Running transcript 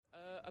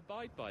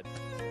abide by.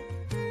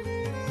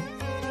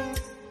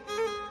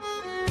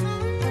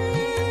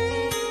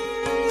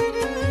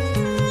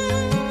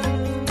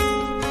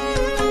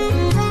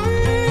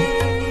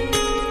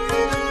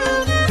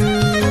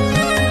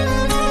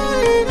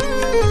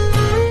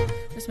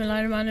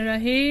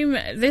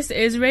 Bismillahirrahmanirrahim. This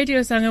is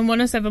Radio Sangam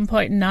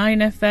 107.9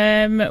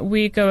 FM.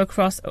 We go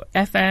across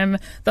FM,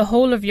 the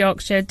whole of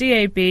Yorkshire,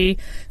 DAB,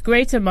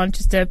 Greater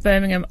Manchester,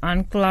 Birmingham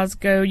and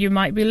Glasgow. You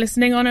might be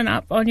listening on an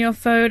app on your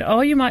phone,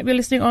 or you might be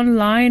listening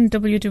online,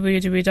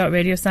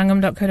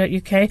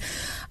 www.radiosangam.co.uk.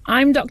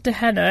 I'm Dr.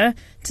 Henna.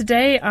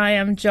 Today I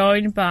am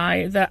joined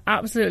by the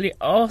absolutely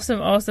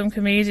awesome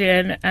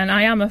comedian, and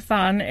I am a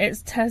fan.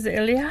 It's Tez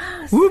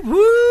Ilyas. Whoop,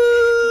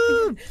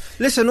 whoop.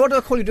 Listen, what do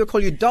I call you? Do I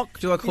call you Doc?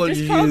 Do I call you...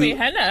 Just call me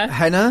Henna.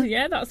 Henna?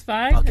 Yeah, that's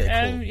fine. Okay,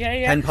 cool.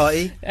 Yeah. Hen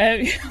party?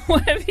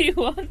 Whatever you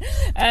want.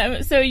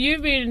 So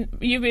you've been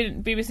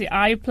BBC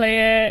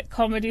iPlayer,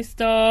 Comedy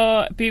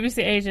Store,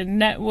 BBC Asian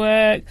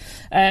Network.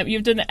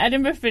 You've done the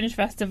Edinburgh Fringe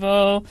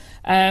Festival.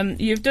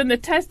 You've done the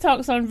TED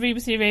Talks on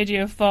BBC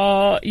Radio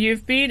 4.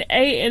 You've been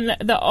in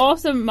the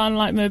awesome Man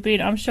Like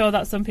Mobeen. I'm sure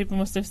that some people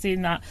must have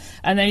seen that.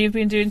 And then you've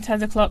been doing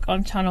 10 o'clock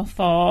on Channel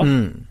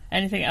 4.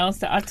 Anything else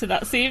to add to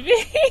that CV?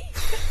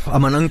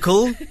 I'm an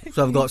uncle,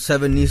 so I've got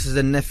 7 nieces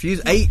and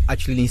nephews. 8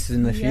 actually nieces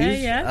and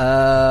nephews.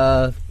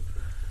 Yeah.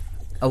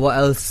 What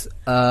else?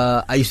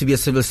 I used to be a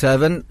civil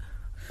servant.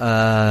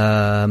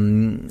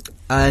 And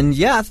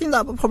yeah, I think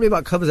that probably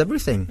about covers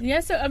everything. Yeah,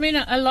 so I mean,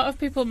 a lot of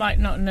people might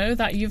not know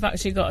that you've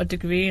actually got a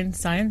degree in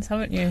science,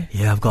 haven't you?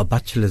 Yeah, I've got a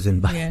bachelor's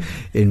in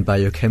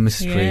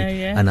biochemistry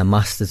and a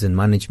master's in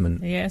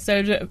management. Yeah,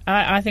 so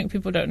I think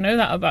people don't know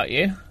that about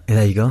you. Yeah,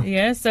 there you go.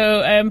 Yeah,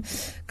 so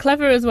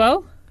clever as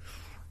well.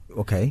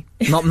 Okay,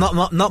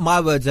 not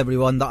my words,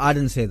 everyone. I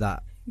didn't say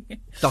that.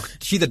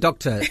 She's the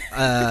doctor,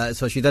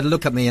 so she did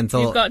look at me and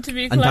thought, you've got to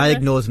be and clever.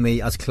 Diagnosed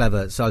me as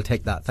clever, so I'll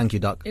take that. Thank you,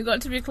 Doc. You've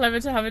got to be clever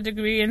to have a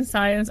degree in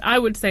science. I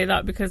would say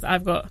that because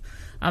I'm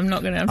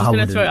just going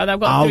to throw it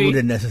out. I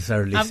wouldn't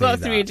necessarily I've say got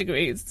that. 3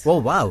 degrees. Oh,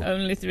 wow.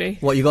 Only 3.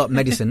 What, you got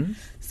medicine?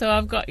 So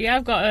I've got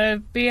a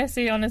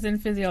BSc Honours in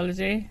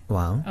Physiology.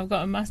 Wow. I've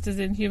got a Master's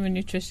in Human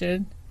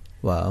Nutrition.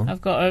 Wow.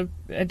 I've got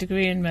a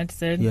degree in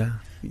medicine. Yeah.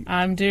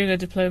 I'm doing a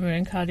diploma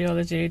in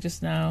cardiology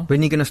just now. When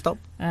are you going to stop?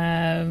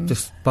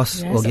 Just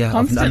bus? Yes,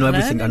 I know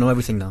everything. learning. I know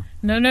everything now.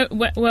 No.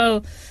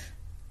 Well,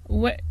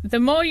 the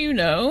more you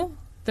know,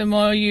 the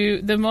more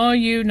you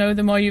know,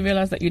 the more you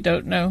realise that you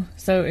don't know.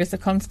 So it's a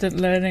constant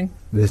learning.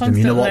 Wisdom.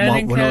 You know what?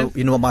 Curve.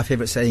 You know what my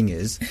favourite saying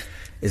is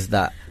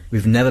that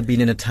we've never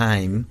been in a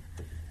time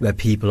where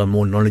people are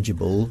more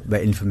knowledgeable,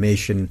 where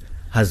information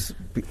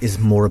is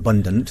more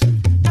abundant,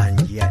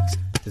 and yet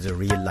there's a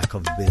real lack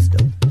of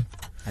wisdom.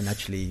 And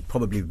actually,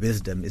 probably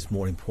wisdom is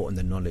more important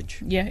than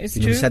knowledge. Yeah, it's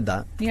true. true. You said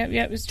that. Yeah,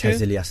 it's true.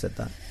 Tez Ilyas said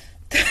that.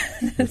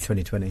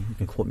 2020. You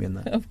can quote me on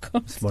that. Of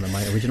course. It's one of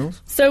my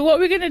originals. So what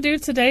we're going to do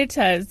today,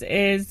 Tez,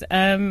 is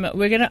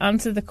we're going to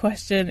answer the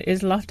question,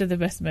 is laughter the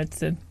best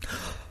medicine?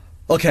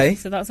 Okay.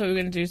 So that's what we're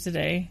going to do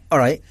today. All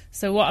right.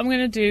 So what I'm going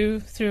to do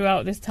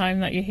throughout this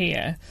time that you're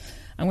here,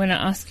 I'm going to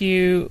ask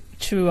you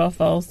true or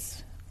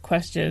false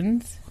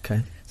questions.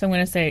 Okay. So I'm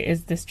going to say,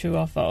 is this true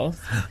or false?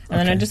 And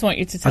then I just want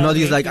you to tell me. me. Are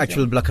these like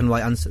actual black and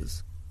white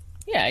answers?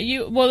 Yeah,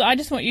 I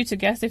just want you to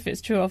guess if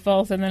it's true or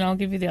false, and then I'll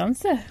give you the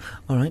answer.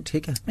 All right,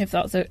 take it. If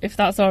that's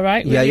all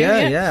right.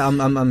 Yeah.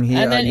 I'm here.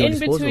 And then at your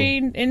disposal.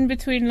 in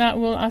between that,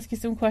 we'll ask you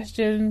some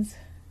questions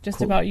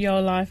just about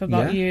your life,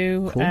 about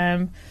you.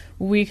 Cool.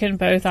 We can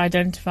both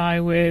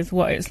identify with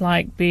what it's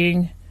like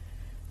being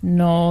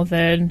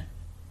Northern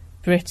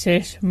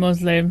British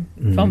Muslim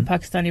from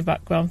Pakistani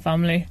background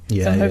family.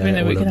 Yeah, so I'm hoping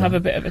that we can have a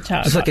bit of a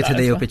chat. Just about like that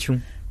today, as well.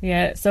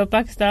 Yeah, so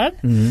Pakistan.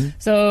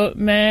 So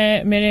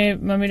मेरे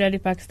mummy daddy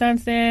Pakistan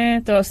से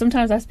हैं. So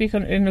sometimes I speak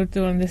in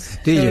Urdu on this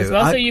show as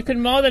well. So you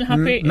can more than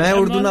happy. मैं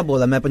उर्दू ना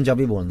बोला, मैं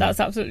पंजाबी बोलना. That's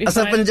absolutely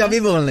fine. अच्छा पंजाबी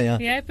बोलने हैं.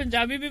 Yeah,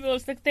 Punjabi भी बोल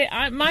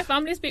सकते. My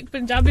family speaks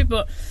Punjabi,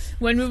 but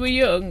when we were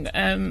young,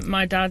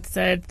 my dad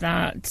said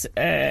that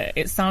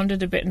it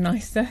sounded a bit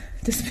nicer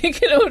to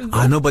speak in Urdu.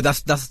 I know, but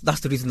that's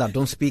the reason that I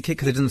don't speak it,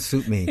 because it doesn't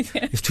suit me.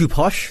 Yeah. It's too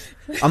posh.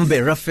 I'm a bit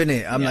rough in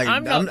it.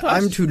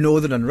 I'm too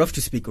northern and rough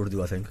to speak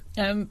Urdu, I think.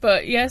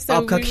 But yeah, so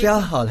आपका क्या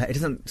हाल है? It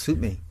doesn't suit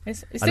me. It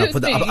suits me.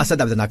 I said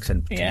that with an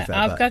accent. Yeah,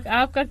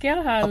 आपका क्या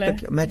हाल है?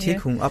 मैं ठीक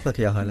हूँ. आपका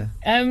क्या हाल है?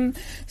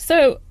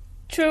 So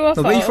true or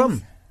false? Where are you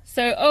from?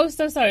 So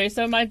sorry.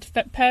 So my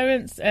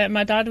parents,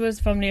 my dad was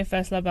from near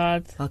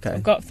Faisalabad. Okay.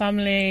 I've got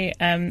family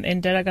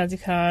in Dera Ghazi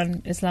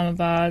Khan,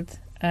 Islamabad,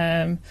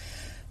 and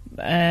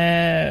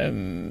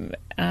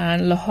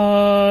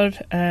Lahore,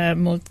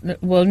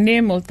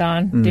 near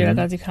Multan, Dera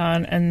Ghazi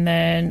Khan, and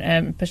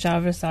then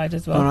Peshawar side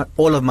as well. All right.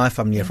 All of my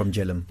family are from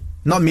Jhelum.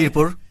 Not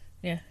Mirpur.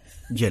 Yeah.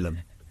 Jhelum.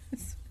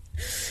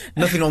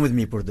 Nothing wrong with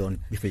Mirpur, though,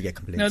 before you get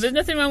complaints. No, there's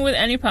nothing wrong with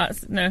any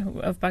parts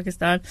of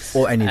Pakistan.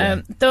 Or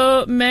anywhere.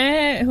 So,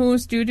 मैं हूँ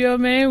studio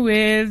में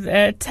with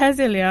Tez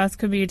Ilyas,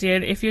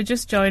 comedian. If you're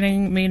just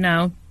joining me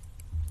now,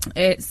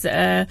 it's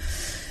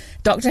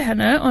Dr.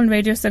 Henna on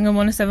Radio Sangam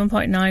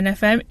 107.9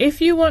 FM.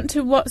 If you want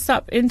to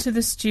WhatsApp into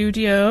the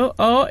studio,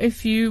 or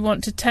if you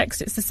want to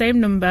text, it's the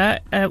same number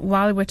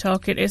while we're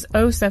talking. It's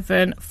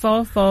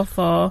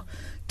 07444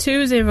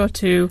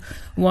 202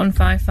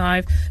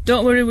 155.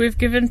 Don't worry, we've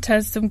given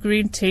Tez some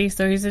green tea,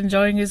 so he's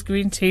enjoying his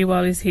green tea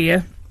while he's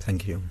here.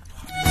 Thank you.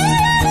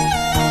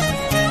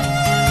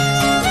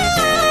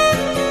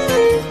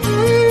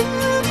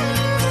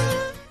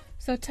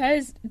 So,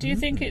 Tez, do you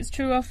think it's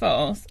true or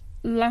false?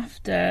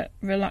 Laughter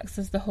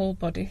relaxes the whole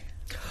body.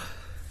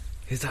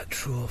 Is that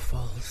true or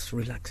false?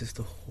 Relaxes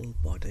the whole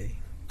body.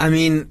 I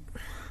mean,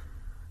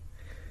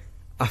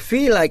 I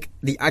feel like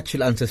the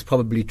actual answer is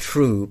probably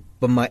true,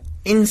 but my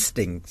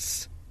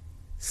instincts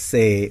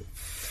say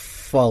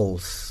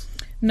false.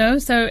 No,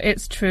 so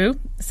it's true.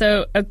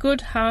 So a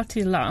good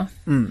hearty laugh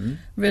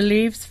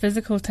relieves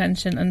physical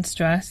tension and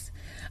stress,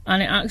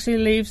 and it actually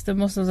leaves the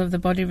muscles of the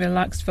body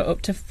relaxed for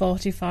up to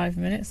 45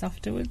 minutes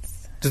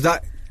afterwards. Does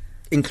that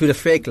include a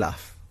fake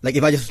laugh? Like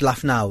if I just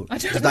laugh now,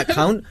 does that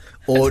count?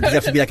 Or does it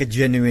have to be like a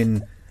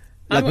genuine...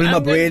 Like will my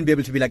brain be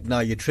able to be like, no,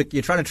 you're trying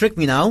to trick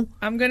me now?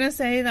 I'm going to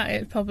say that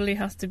it probably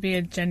has to be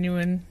a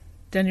genuine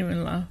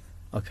laugh.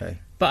 Okay.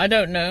 But I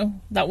don't know.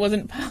 That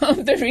wasn't part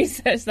of the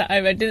research that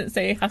I read. It didn't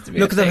say it has to be.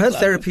 No, because I've heard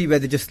therapy where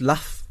they just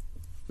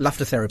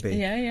laughter therapy.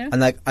 Yeah.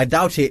 And like, I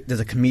doubt it. There's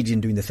a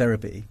comedian doing the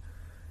therapy.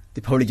 They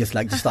probably just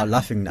start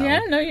laughing now. Yeah,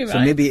 no, you're right. So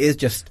maybe it is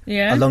just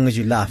as long as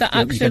you laugh,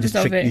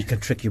 you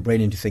can trick your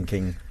brain into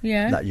thinking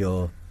that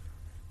you're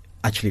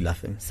actually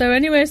laughing. So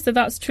anyway, so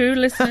that's true,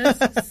 listeners.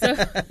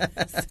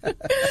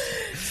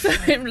 so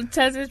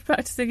Tez is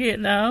practicing it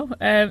now.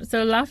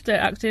 So laughter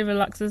actually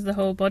relaxes the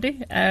whole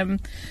body.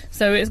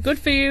 So it's good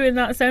for you in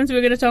that sense. We're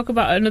going to talk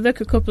about another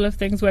couple of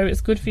things where it's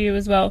good for you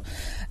as well.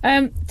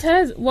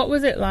 Tez, what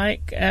was it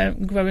like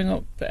growing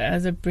up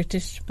as a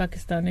British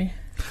Pakistani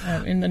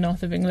in the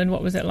north of England?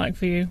 What was it like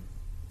for you?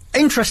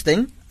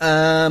 Interesting.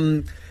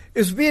 It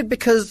was weird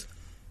because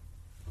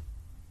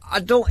I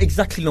don't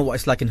exactly know what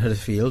it's like in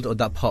Huddersfield or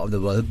that part of the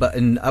world, but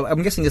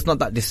I'm guessing it's not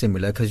that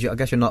dissimilar because I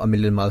guess you're not a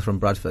million miles from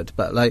Bradford.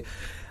 But like,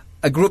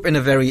 I grew up in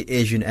a very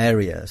Asian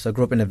area, so I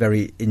grew up in a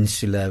very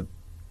insular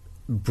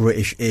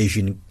British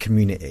Asian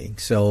community.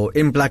 So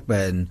in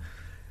Blackburn,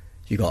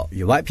 you got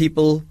your white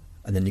people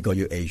and then you got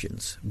your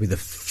Asians with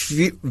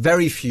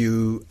very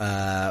few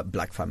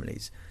black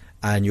families.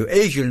 And your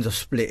Asians are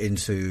split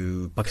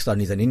into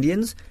Pakistanis and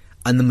Indians,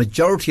 and the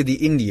majority of the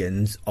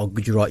Indians are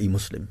Gujarati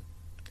Muslim.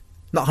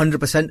 Not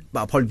 100%, but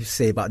I'll probably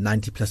say about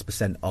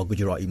 90+% are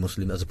Gujarati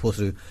Muslim, as opposed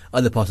to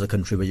other parts of the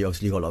country where you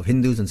obviously got a lot of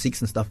Hindus and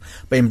Sikhs and stuff.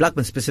 But in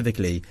Blackburn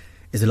specifically,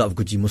 there's a lot of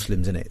Guji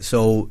Muslims in it.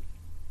 So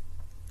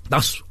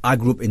I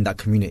grew up in that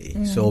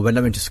community. So when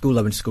I went to school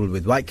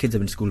with white kids, I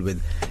went to school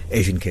with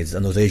Asian kids,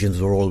 and those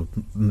Asians were all,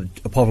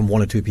 apart from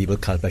one or two people,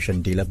 Kalpesh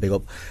and Deela, big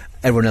up,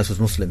 everyone else was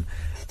Muslim.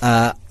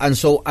 And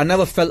so I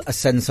never felt a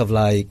sense of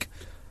like,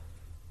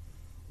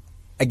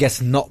 I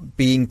guess, not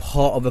being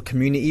part of a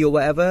community or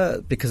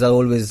whatever, because I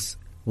always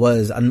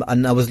was,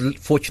 and I was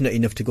fortunate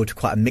enough to go to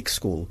quite a mixed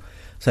school.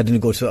 So I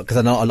didn't go to, because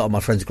I know a lot of my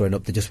friends growing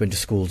up, they just went to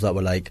schools that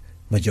were like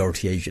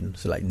majority Asian,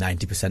 so like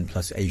 90%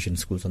 plus Asian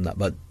schools on that.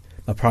 But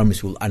my primary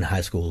school and high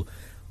school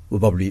were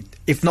probably,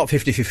 if not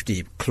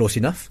 50-50, close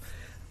enough.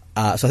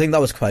 So I think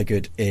that was quite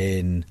good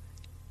in,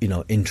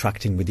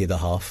 interacting with the other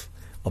half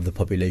of the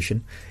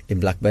population in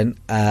Blackburn.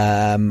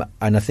 And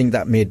I think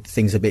that made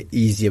things a bit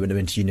easier when I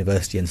went to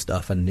university and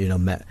stuff, and,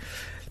 met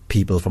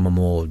people from a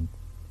more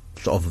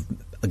sort of,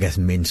 I guess,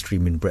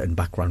 mainstream in Britain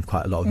background,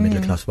 quite a lot of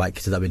middle class white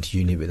kids that I went to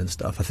uni with and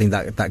stuff. I think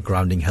that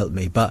grounding helped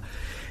me. But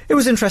it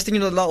was interesting,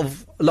 a lot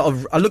of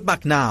I look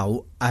back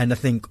now and I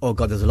think, oh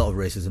God, there's a lot of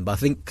racism. But I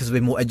think because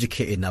we're more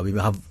educated now, we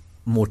have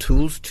more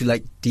tools to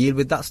like deal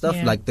with that stuff.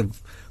 Like the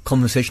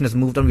conversation has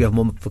moved on, we have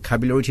more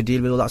vocabulary to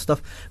deal with all that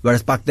stuff.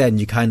 Whereas back then,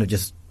 you kind of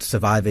just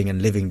surviving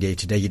and living day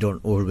to day. You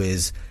don't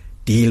always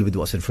deal with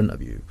what's in front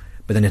of you.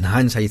 But then in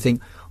hindsight, you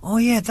think, oh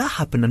yeah, that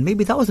happened, and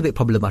maybe that was a bit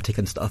problematic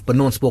and stuff. But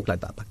no one spoke like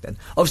that back then.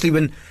 Obviously,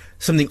 when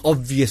something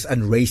obvious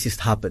and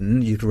racist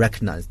happened, you could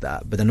recognise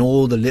that. But then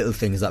all the little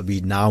things that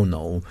we now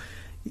know,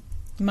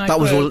 that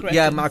was all,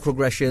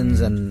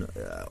 microaggressions and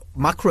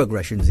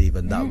macroaggressions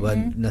even, that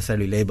weren't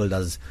necessarily labelled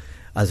as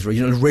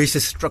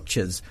racist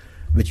structures,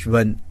 which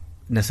weren't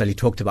necessarily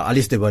talked about. At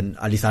least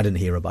I didn't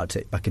hear about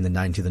it back in the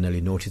 90s and early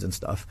noughties and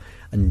stuff.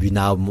 And we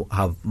now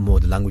have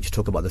more the language to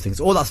talk about the things.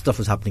 All that stuff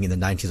was happening in the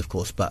 90s, of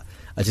course, but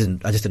I just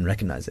didn't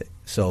recognise it.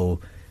 So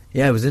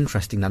yeah, it was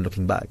interesting now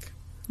looking back.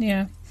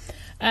 Yeah.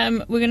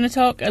 We're going to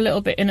talk a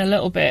little bit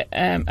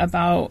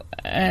about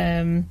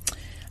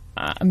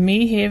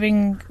me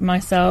hearing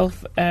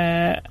myself,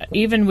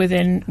 even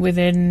within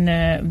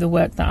the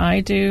work that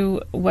I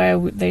do, where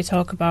they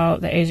talk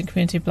about the Asian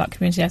community, black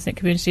community, ethnic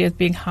community as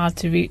being hard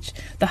to reach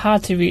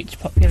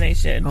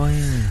population. Oh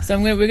yeah. So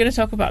we're going to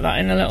talk about that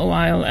in a little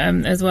while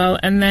as well,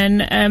 and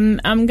then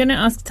I'm going to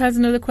ask Taz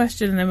another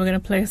question, and then we're going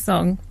to play a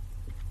song.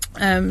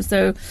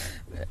 So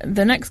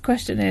the next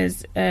question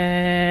is: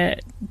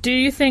 do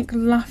you think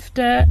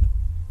laughter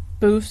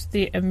boosts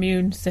the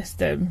immune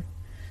system?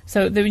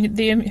 So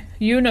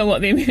you know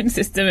what the immune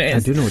system is. I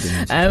do know what the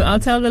immune system is. I'll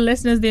tell the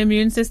listeners the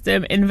immune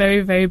system in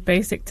very, very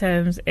basic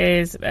terms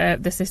is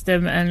the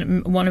system,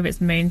 and one of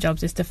its main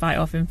jobs is to fight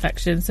off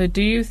infection. So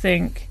do you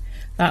think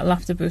that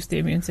laughter boosts the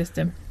immune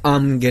system?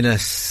 I'm going to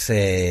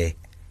say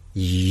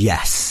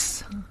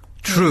yes.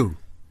 True.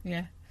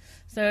 Yeah.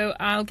 So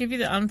I'll give you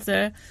the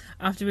answer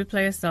after we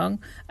play a song.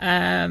 So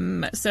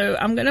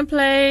I'm going to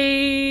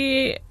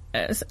play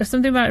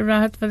something about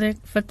Rahat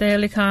Fateh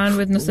Ali Khan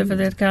with Nusrat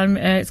Fateh Khan.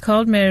 It's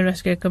called Mere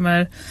Rashke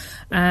Kamal.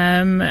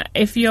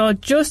 If you're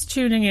just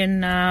tuning in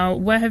now,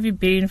 where have you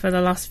been for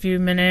the last few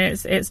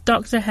minutes? It's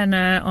Dr.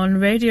 Henna on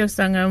Radio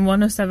Sangam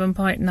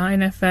 107.9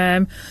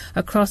 FM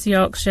across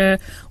Yorkshire.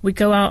 We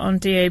go out on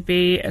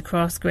DAB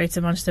across Greater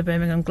Manchester,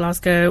 Birmingham,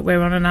 Glasgow.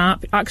 We're on an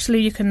app.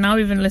 Actually, you can now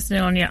even listen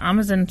on your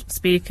Amazon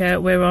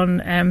speaker. We're on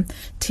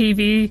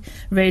TV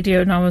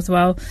radio now as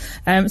well.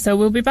 So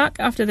we'll be back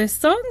after this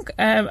song,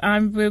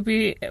 and we'll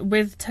be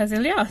with Tez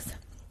Ilyas.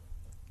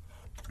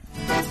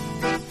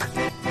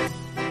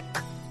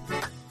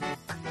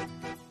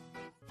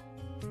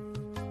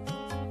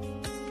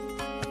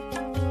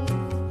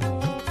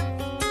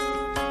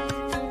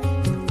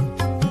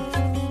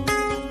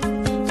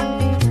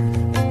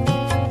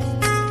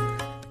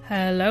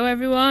 Hello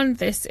everyone,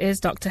 this is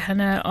Dr.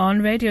 Henna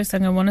on Radio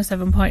Sangam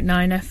 107.9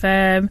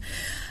 FM.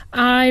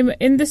 I'm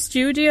in the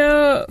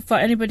studio, for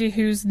anybody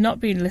who's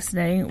not been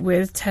listening,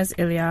 with Tez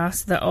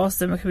Ilyas, the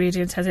awesome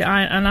comedian Tez.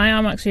 And I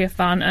am actually a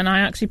fan, and I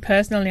actually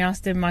personally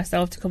asked him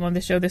myself to come on the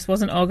show. This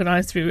wasn't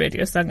organised through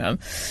Radio Sangam.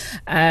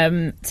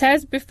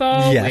 Tez,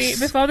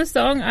 before the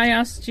song, I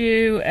asked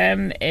you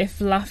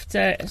if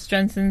laughter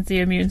strengthens the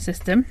immune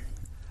system.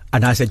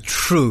 And I said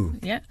true.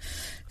 Yeah,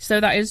 so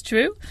that is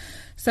true.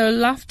 So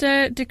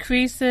laughter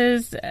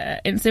decreases,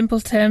 in simple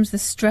terms, the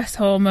stress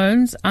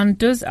hormones, and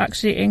does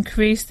actually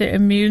increase the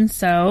immune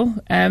cell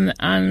and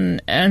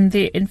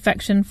the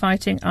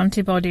infection-fighting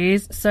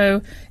antibodies.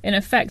 So, in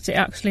effect, it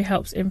actually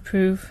helps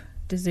improve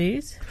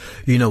disease.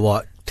 You know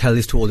what? Tell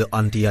this to all the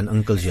auntie and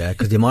uncles, yeah,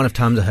 because the amount of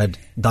times I had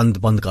done the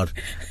bandgar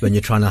when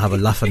you're trying to have a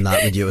laugh and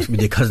that with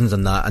your cousins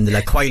and that, and they're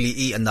like quietly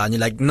eating that, and you're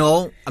like,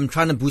 no, I'm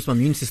trying to boost my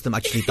immune system.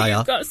 Actually,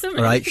 Daya,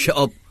 all right, shut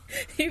up.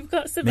 You've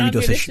got some maybe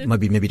ammunition.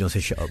 Maybe don't say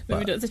shut up.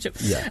 Maybe don't say shut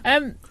up. Yeah.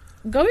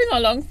 Going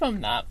along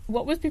from that,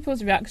 what was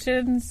people's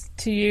reactions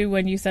to you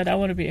when you said, I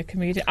want to be a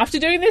comedian? After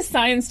doing this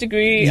science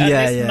degree and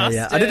this master's.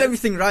 Yeah. I did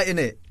everything right,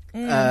 innit?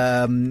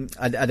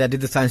 I did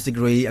the science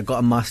degree, I got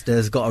a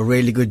master's, got a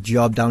really good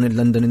job down in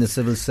London in the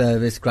civil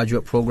service,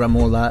 graduate programme,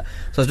 all that.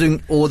 So I was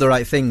doing all the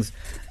right things.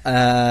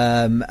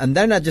 And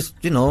then I just,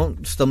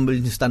 stumbled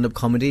into stand-up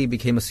comedy,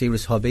 became a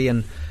serious hobby,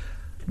 and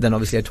then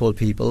obviously I told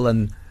people,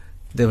 and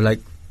they were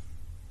like,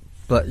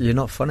 but you're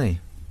not funny.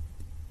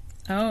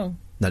 Oh.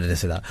 No, they didn't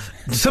say that.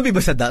 Some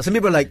people said that. Some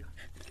people were like,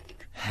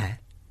 huh?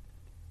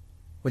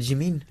 What do you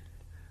mean?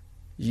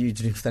 You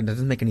doing stand-up? That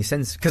doesn't make any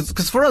sense.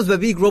 Because for us, where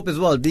we grew up as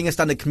well, being a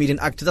stand-up comedian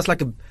actor, that's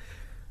like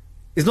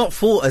it's not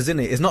for us, isn't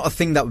it? It's not a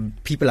thing that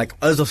people like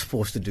us are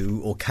supposed to do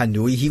or can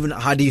do. Even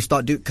how do you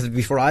start doing? Because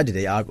before I did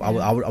it, I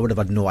would have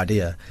had no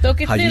idea. So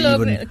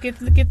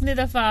kitne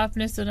dafa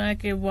aapne suna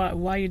ki why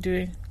are you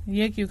doing?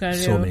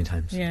 So many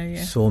times.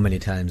 Yeah. So many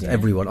times. Yeah.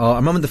 Everyone. Oh, I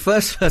remember the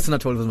first person I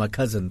told was my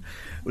cousin.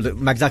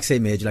 My exact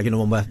same age,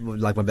 when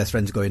my best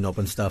friends growing up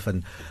and stuff,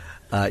 and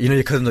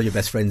your cousins are your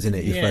best friends,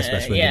 innit? Your first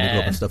best friend when you grow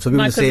up and stuff. So we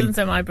were in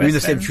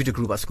the same tutor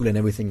group at school and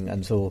everything,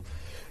 and so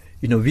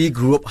we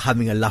grew up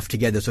having a laugh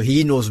together. So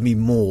he knows me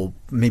more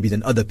maybe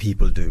than other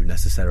people do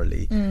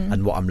necessarily,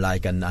 and what I'm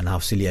like and how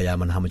silly I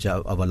am and how much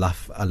of a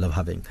laugh I love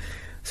having.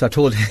 So I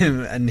told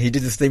him, and he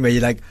did this thing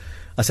where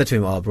I said to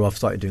him, oh bro, I've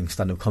started doing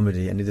stand-up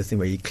comedy, and he did this thing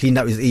where he cleaned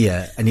out his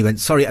ear and he went,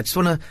 sorry, I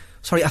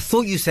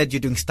thought you said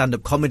you're doing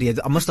stand-up comedy.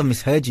 I must have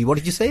misheard you. What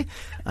did you say?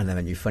 And I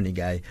went, you funny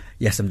guy.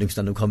 Yes, I'm doing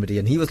stand-up comedy.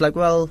 And he was like,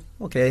 well,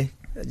 okay.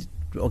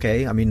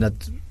 I mean, I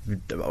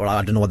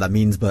don't know what that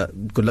means,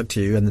 but good luck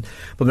to you.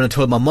 But when I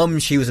told my mum,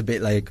 she was a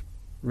bit like,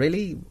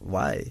 really?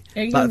 Why?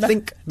 But I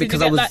think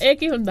because I was...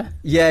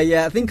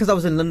 Yeah, I think because I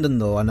was in London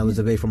though, and I was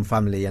away from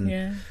family,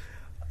 and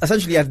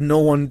essentially I had no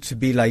one to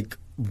be like,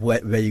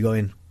 where are you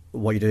going?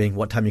 What are you doing?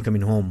 What time are you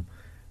coming home?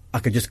 I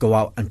could just go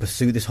out and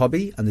pursue this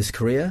hobby and this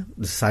career,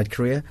 this side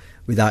career,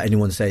 without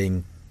anyone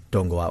saying,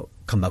 don't go out,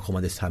 come back home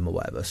at this time or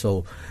whatever.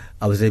 So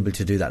I was able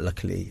to do that,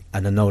 luckily.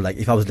 And I know,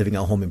 if I was living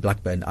at home in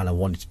Blackburn and I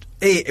wanted to,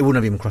 it wouldn't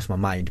have even crossed my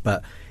mind,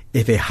 but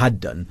if it had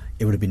done,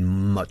 it would have been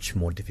much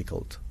more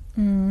difficult.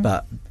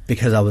 But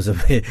because I was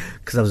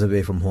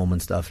away from home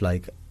and stuff,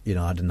 I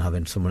didn't have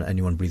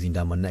anyone breathing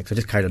down my neck, so I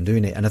just carried on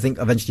doing it. And I think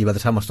eventually, by the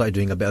time I started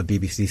doing a bit of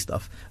BBC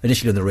stuff,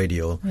 initially on the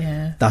radio,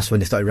 that's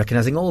when they started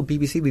recognising, oh,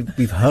 BBC,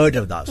 we've heard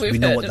of that, so we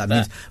know what that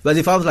means. Whereas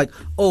if I was like,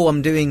 oh,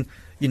 I'm doing,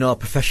 a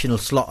professional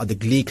slot at the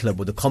Glee Club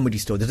or the Comedy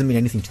Store, it doesn't mean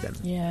anything to them.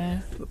 Yeah.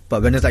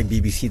 But when it's like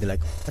BBC, they're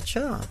like,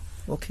 acha,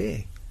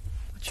 okay.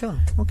 Sure.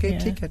 Okay,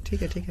 take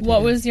it.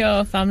 What was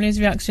your family's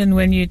reaction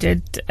when you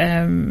did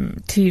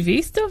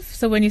TV stuff?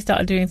 So when you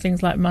started doing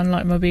things like Man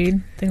Like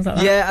Mobeen, things like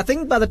that? Yeah, I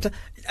think by the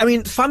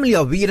time... family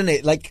are weird,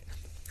 innit?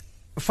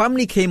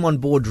 family came on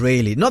board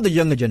really, not the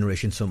younger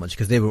generation so much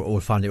because they were all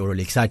found it all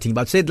really exciting,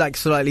 but I'd say like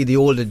slightly the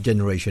older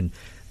generation,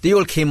 they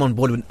all came on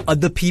board when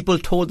other people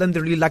told them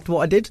they really liked what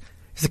I did.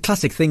 It's a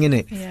classic thing, isn't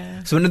it?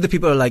 Yeah. So when other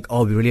people are like,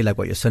 oh, we really like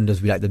what your son does,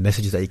 we like the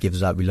messages that he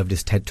gives out, we love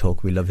this TED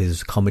Talk, we love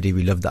his comedy,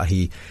 we love that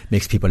he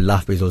makes people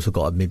laugh, but he's also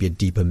got maybe a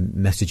deeper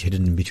message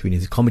hidden in between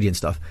his comedy and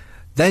stuff.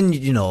 Then,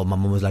 you know, my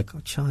mum was like, oh,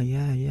 Cha,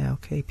 yeah,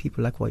 okay,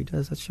 people like what he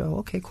does, that's sure,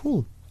 okay,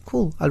 cool,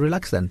 I'll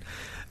relax then.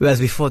 Whereas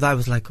before that, I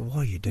was like, what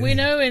are you doing?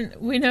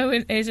 We know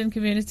in Asian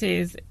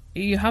communities,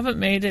 you haven't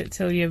made it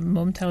till your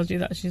mum tells you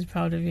that she's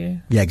proud of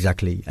you. Yeah,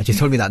 exactly. And she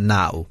told me that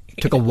now.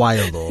 It took a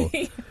while though.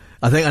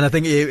 I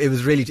think it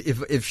was really,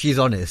 if she's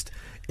honest,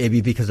 it'd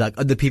be because like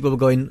other people were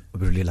going, I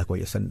really like what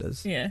your son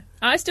does. Yeah,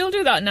 I still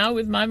do that now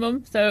with my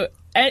mum. So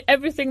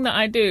everything that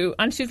I do,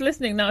 and she's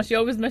listening now, she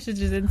always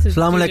messages into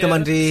Assalamu alaikum,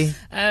 auntie.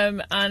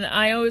 And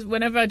I always,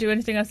 whenever I do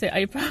anything, I say,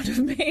 "Are you proud of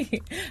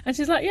me?" And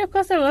she's like, "Yeah, of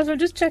course I was. I'm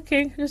just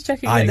checking."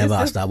 I never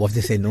asked that. What if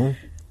they say no?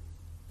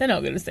 They're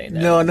not going to say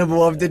no. No, but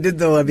what if they did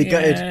though? I'd be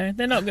gutted.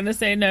 They're not going to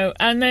say no.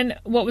 And then,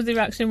 what was the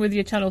reaction with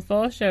your Channel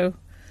 4 show?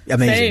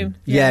 Amazing. Same.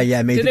 Yeah,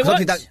 amazing.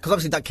 Because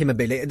obviously that came a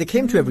bit late. They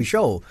came to every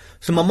show.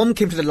 So my mum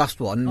came to the last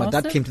one. My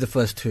dad came to the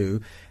first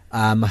two.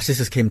 My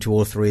sisters came to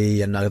all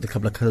three, and I had a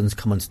couple of cousins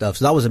come and stuff.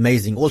 So that was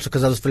amazing. Also,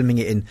 because I was filming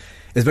it it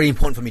was very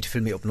important for me to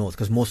film it up north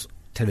because most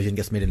television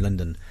gets made in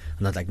London.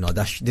 And I was like, no,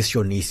 this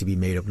show needs to be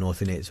made up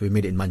north in it. So we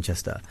made it in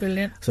Manchester.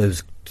 Brilliant. So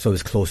it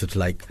was closer to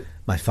like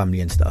my family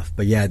and stuff.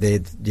 But yeah,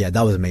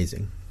 that was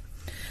amazing.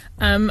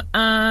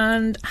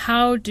 And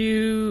how do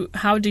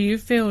you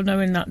feel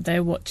knowing that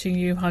they're watching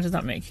you? How does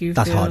that make you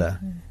feel? That's harder.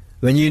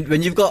 When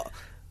you've got,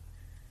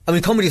 I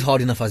mean, comedy's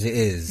hard enough as it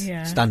is.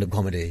 Yeah. Stand-up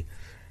comedy.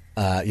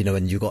 You know,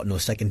 when you've got no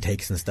second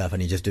takes and stuff,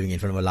 and you're just doing it in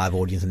front of a live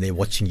audience, and they're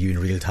watching you in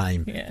real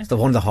time. Yeah. It's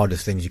one of the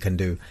hardest things you can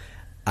do.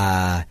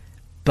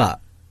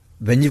 But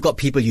when you've got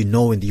people you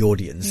know in the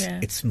audience,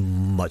 it's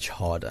much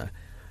harder.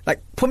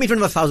 Like, put me in front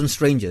of 1,000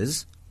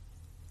 strangers,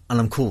 and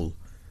I'm cool.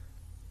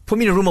 Put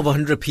me in a room of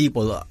 100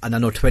 people and I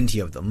know 20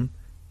 of them,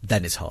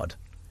 then it's hard.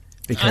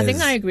 Because I think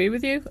I agree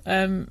with you,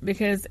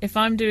 because if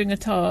I'm doing a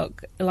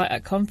talk, like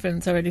at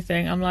conference or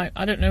anything, I'm like,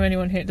 I don't know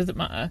anyone here, it doesn't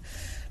matter.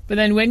 But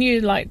then when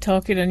you're like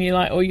talking and you're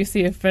like, or you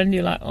see a friend,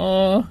 you're like,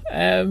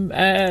 and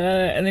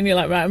then you're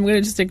like, right, I'm going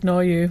to just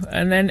ignore you.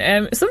 And then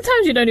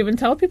sometimes you don't even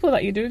tell people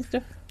that you're doing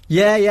stuff.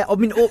 Yeah. I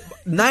mean,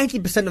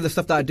 90% of the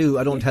stuff that I do,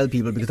 I don't tell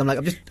people because I'm like,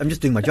 I'm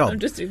just doing my job. I'm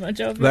just doing my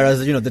job.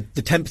 Whereas, you know, the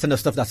 10% of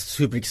stuff that's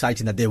super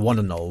exciting that they want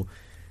to know,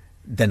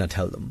 then I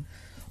tell them.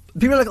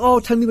 People are like, oh,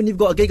 tell me when you've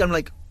got a gig. I'm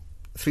like,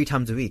 3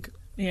 times a week.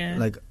 Yeah.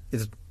 Like,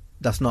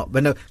 that's not...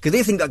 Because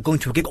they think that going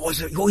to a gig,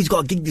 he's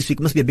got a gig this week,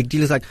 it must be a big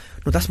deal. It's like,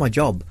 no, that's my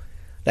job.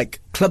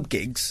 Like, club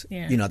gigs,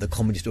 you know, the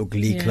Comedy Store,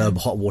 Glee Club,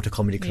 Hot Water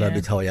Comedy Club,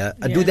 Italia,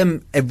 I do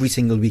them every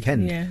single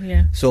weekend.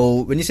 Yeah.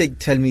 So when you say,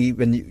 tell me,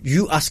 when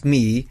you ask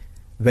me,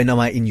 when am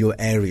I in your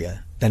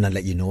area, then I'll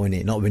let you know,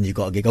 innit? Not when you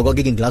got a gig. I've got a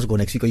gig in Glasgow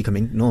next week, are you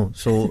coming? No.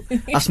 So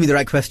ask me the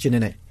right question,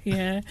 innit?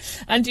 Yeah.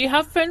 And do you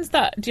have friends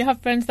that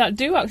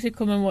do actually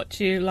come and watch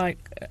you,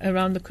 like,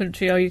 around the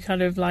country, or you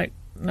kind of like,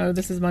 no,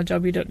 this is my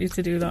job, you don't need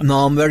to do that?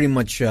 No, I'm very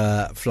much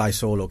fly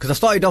solo. Because I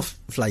started off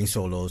flying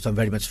solo, so I'm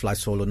very much fly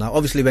solo now.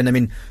 Obviously, when I'm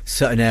in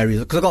certain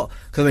areas, because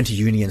I went to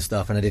uni and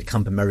stuff, and I did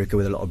Camp America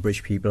with a lot of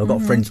British people. I've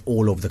got friends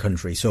all over the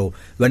country. So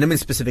when I'm in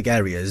specific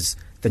areas,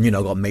 then, you know,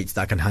 I've got mates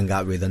that I can hang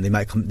out with, and they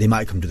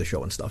might come to the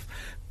show and stuff.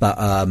 But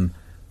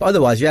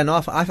otherwise,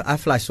 I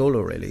fly solo,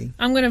 really.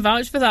 I'm going to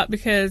vouch for that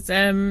because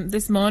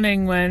this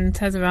morning when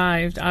Tez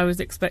arrived, I was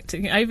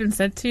expecting... I even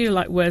said to you,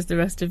 like, where's the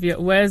rest of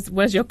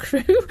where's your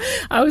crew?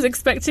 I was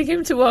expecting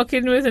him to walk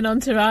in with an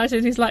entourage,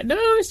 and he's like, no,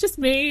 it's just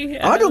me.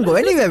 I don't go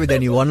anywhere with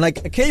anyone.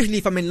 Like, occasionally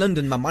if I'm in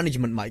London, my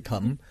management might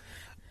come.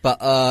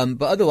 But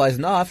otherwise,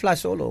 no, I fly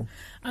solo.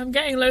 I'm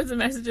getting loads of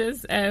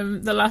messages.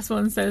 The last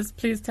one says,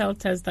 please tell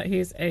Tez that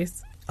he's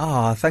ace.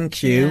 Ah,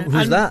 thank you. Yeah.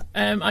 Who's that?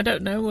 I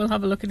don't know. We'll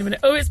have a look in a minute.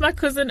 Oh, it's my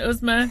cousin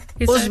Uzma.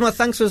 Uzma,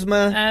 thanks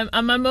Uzma.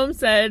 And my mum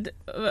said,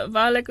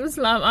 "Walaikum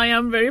salam. I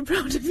am very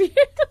proud of you."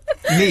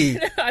 Me?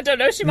 I don't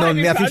know. She might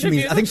be proud of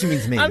you. I think she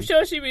means me. I'm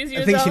sure she means you.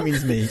 I think she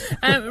means me.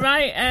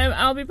 Right.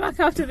 I'll be back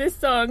after this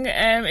song.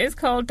 It's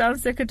called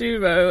Dance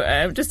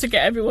Kaduro. Just to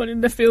get everyone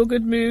in the feel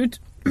good mood.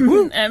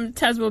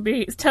 Tez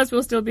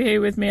will still be here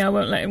with me. I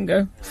won't let him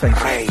go.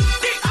 Thank you.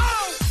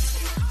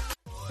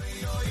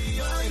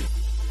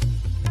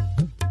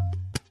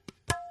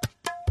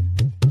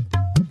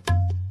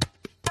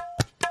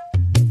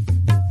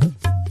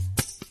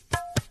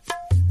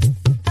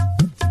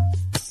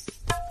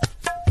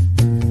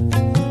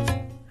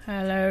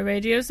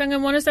 Radio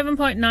Sangam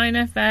 107.9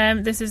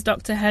 FM. This is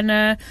Dr.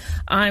 Henna.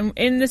 I'm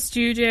in the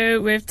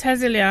studio with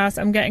Tez Ilyas.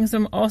 I'm getting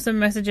some awesome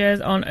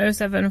messages on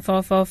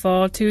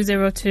 07444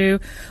 202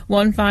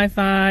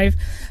 155.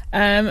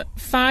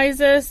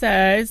 Pfizer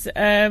says,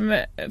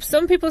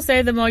 some people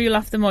say the more you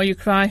laugh, the more you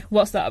cry.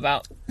 What's that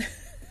about?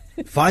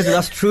 Pfizer,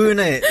 that's true,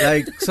 innit?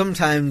 Like,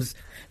 sometimes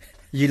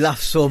You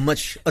laugh so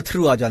much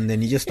through and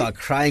then you just start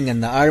crying,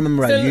 and I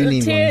remember at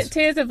uni once.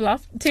 Tears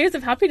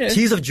of happiness,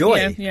 tears of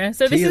joy. Yeah.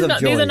 So these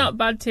are not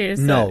bad tears.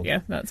 No, so, yeah,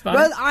 that's fine.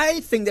 Well,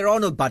 I think there are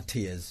no bad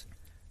tears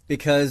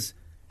because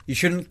you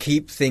shouldn't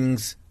keep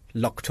things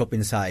locked up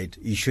inside.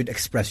 You should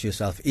express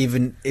yourself,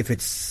 even if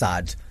it's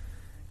sad.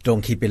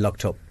 Don't keep it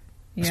locked up,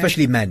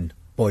 especially men,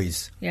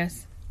 boys.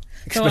 Yes.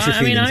 Express So your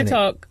feelings,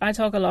 I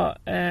talk a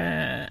lot.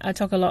 I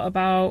talk a lot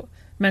about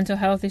mental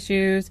health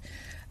issues.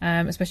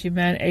 Especially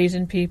men,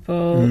 Asian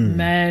people,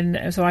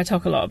 men. So I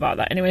talk a lot about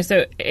that. Anyway,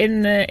 so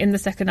in the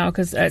second hour,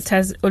 because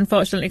Tez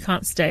unfortunately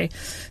can't stay.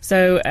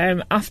 So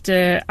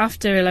after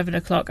 11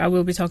 o'clock, I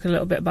will be talking a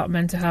little bit about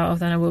mental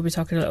health, and I will be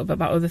talking a little bit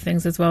about other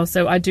things as well.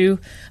 So I do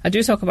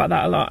talk about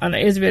that a lot, and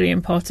it is really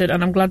important.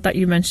 And I'm glad that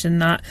you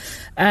mentioned that.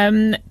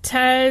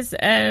 Tez,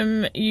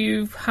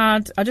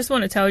 I just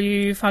want to tell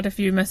you've had a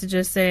few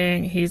messages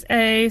saying he's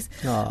ace.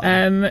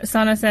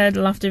 Sana said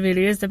laughter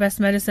really is the best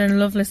medicine.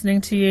 Love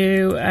listening to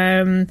you.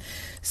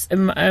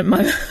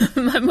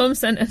 My mum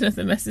sent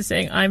another message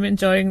saying I'm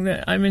enjoying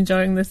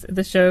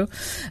the show.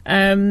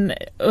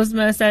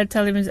 Uzma said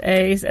tell him his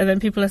ace, and then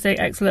people are saying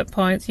excellent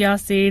points.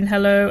 Yasin,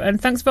 hello, and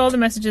thanks for all the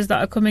messages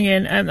that are coming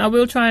in. I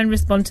will try and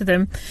respond to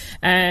them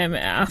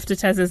after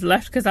Tez has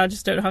left, because I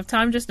just don't have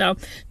time just now.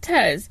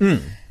 Tez,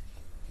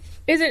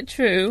 is it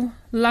true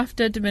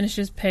laughter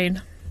diminishes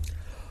pain?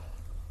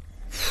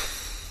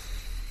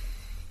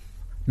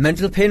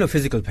 Mental pain or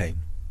physical pain?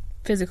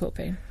 Physical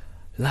pain.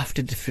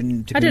 Laughter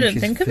I didn't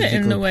think of it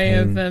in the way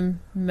of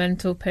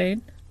mental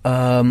pain.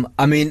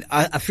 I mean,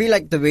 I feel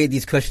like the way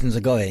these questions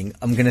are going,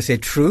 I'm going to say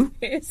true.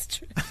 It's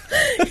true.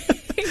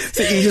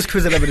 So you just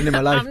quiz everything in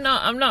my life. I'm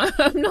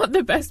not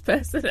the best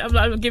person.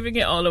 I'm giving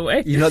it all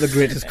away. You're not the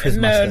greatest quiz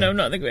master. No, I'm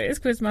not the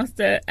greatest quiz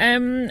master.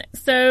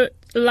 So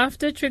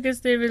laughter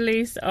triggers the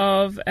release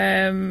of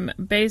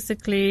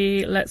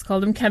basically, let's call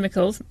them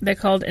chemicals. They're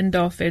called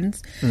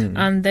endorphins,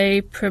 and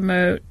they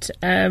promote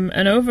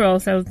an overall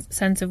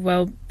sense of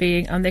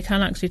well-being, and they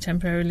can actually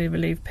temporarily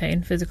relieve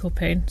pain, physical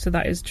pain. So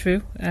that is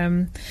true.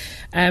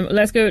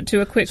 Let's go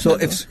to a quick. So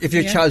if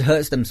your child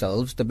hurts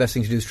themselves, the best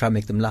thing to do is try and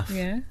make them laugh.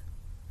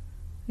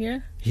 Yeah.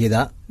 Hear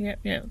that? Yeah.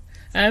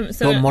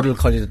 So don't model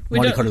cuddle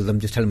them.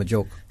 Just tell them a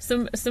joke.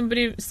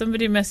 Somebody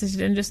messaged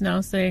in just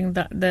now saying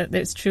that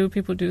it's true.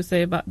 People do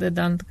say about the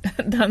dant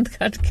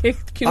cat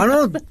kicked. I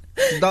know.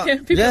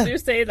 People do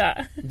say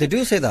that. They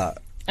do say that.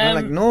 I'm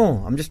like,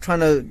 no. I'm trying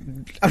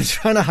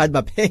to hide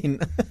my pain.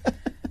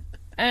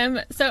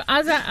 So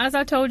as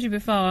I told you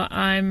before,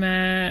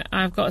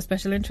 I've got a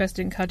special interest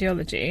in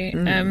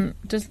cardiology.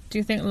 Do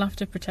you think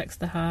laughter protects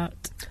the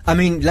heart? I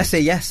mean, let's say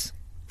yes.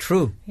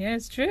 True. Yeah,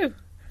 it's true.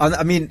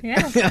 I mean,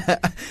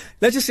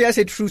 let's just say I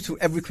say true to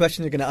every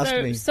question you're going to ask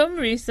me. Some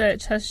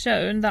research has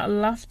shown that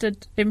laughter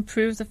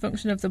improves the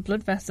function of the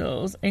blood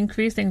vessels,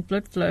 increasing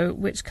blood flow,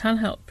 which can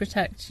help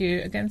protect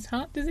you against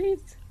heart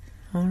disease.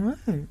 All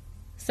right.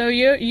 So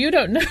you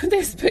don't know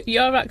this, but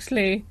you're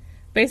actually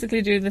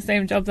basically doing the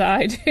same job that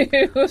I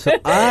do. So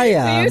I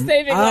am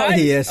out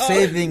here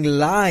saving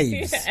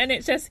lives.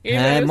 NHS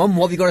heroes. Mum,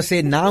 what have you got to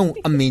say now,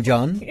 me,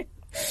 John?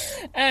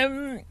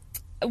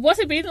 What's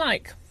it been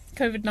like,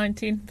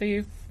 COVID-19, for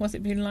you? What's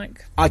it been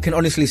like? I can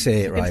honestly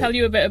say it, right? I can tell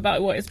you a bit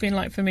about what it's been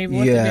like for me. But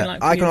what's it been like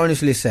for I you? can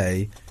honestly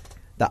say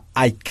that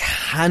I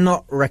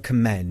cannot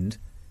recommend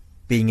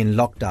being in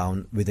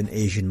lockdown with an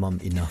Asian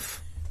mum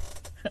enough.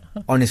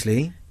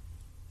 Honestly,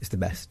 it's the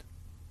best.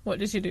 What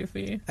did she do for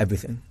you?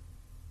 Everything.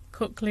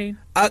 Cook, clean?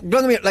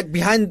 Don't get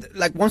me,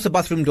 once the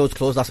bathroom door's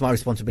closed, that's my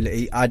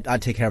responsibility.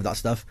 I'd take care of that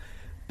stuff.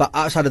 But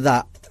outside of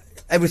that,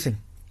 everything.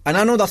 And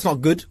I know that's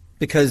not good,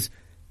 because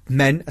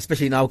men,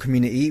 especially in our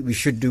community, we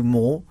should do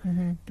more.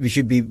 We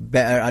should be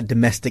better at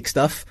domestic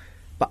stuff.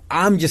 But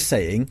I'm just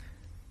saying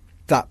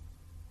that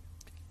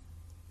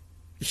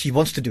she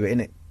wants to do it,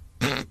 innit?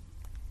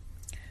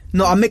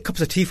 No, I make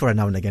cups of tea for her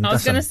now and again. I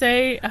was going to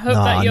say, I hope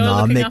that you're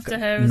looking after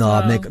her as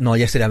well.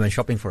 Yesterday I went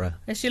shopping for her.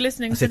 Is she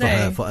listening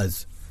today? For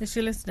us. Is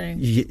she listening?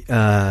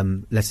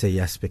 Let's say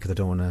yes, because I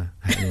don't want to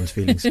hurt anyone's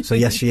feelings. So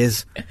yes, she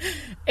is.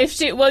 If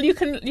she, you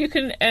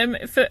can.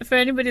 For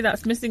anybody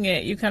that's missing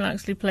it, you can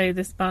actually play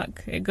this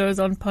back. It goes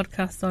on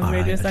podcasts on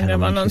Radio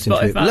Sangam and on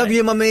Spotify. Love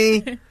you,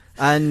 mummy,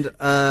 and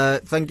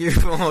thank you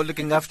for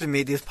looking after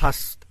me these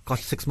past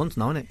 6 months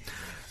now, innit?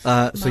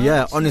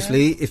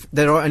 Honestly, if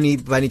there are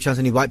by any chance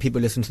any white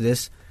people listen to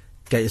this,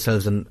 get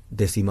yourselves an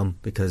Desi mum,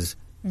 because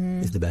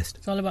it's the best.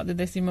 It's all about the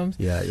Desi mums.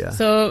 Yeah.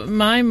 So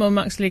my mum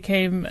actually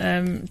came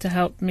to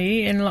help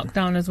me in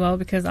lockdown as well,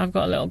 because I've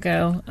got a little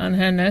girl, and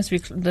her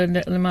nursery,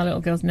 my little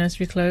girl's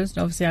nursery closed.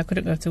 Obviously, I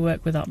couldn't go to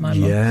work without my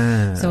mum.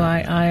 Yeah. So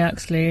I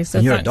actually. So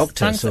and you're a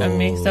doctor, thanks so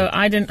me. So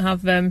I didn't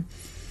have.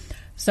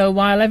 So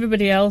while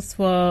everybody else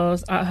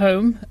was at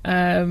home,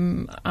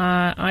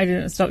 I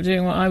didn't stop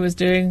doing what I was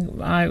doing.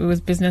 It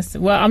was business.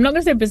 Well, I'm not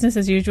going to say business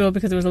as usual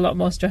because it was a lot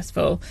more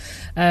stressful.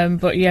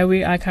 But yeah,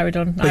 I carried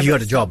on. But you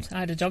had a job. I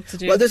had a job to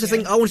do. Well, there's the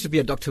thing. I wanted to be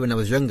a doctor when I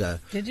was younger.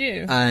 Did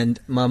you? And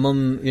my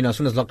mum, as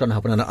soon as lockdown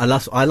happened, I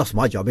lost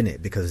my job in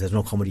it because there's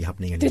no comedy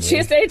happening anymore. Did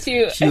she say to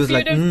you? She was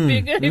like,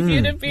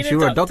 if you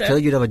were a doctor,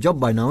 you'd have a job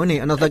by now,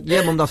 innit? And I was like,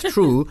 yeah, Mum, that's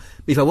true.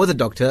 But if I was a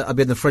doctor, I'd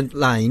be on the front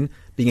line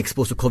being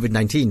exposed to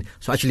COVID-19.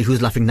 So actually,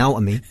 who's laughing now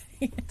at me?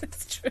 Yeah,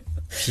 that's true.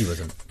 She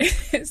wasn't.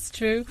 It's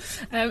true.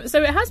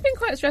 So it has been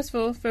quite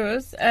stressful for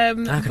us. I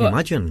can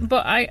imagine.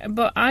 But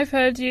I've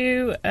heard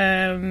you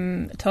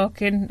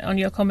talking on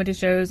your comedy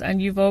shows,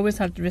 and you've always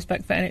had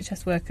respect for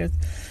NHS workers.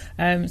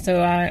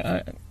 So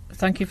I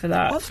thank you for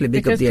that. Absolutely,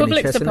 big because up the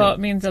public NHS, support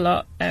means a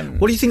lot.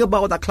 What do you think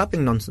about all that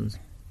clapping nonsense?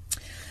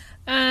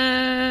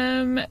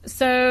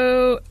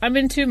 So I'm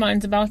in two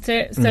minds about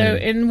it. So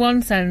in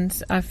one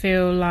sense, I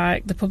feel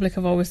like the public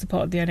have always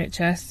supported the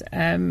NHS,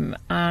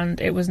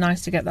 and it was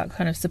nice to get that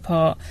kind of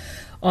support.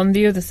 On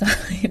the other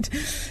side,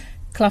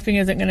 clapping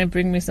isn't going to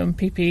bring me some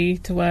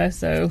PPE to wear,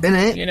 so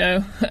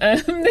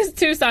there's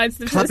two sides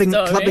to the story.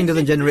 Clapping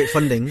doesn't generate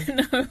funding.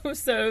 No,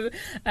 so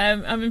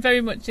I'm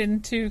very much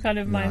in two kind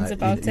of minds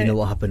about it. You know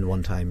what happened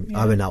one time?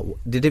 Yeah. I went out.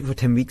 Did it for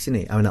 10 weeks in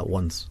it. I went out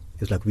once.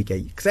 It was like week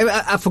 8. Because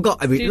I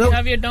forgot. Did you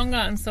have your donga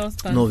and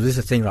saucepan? No, this is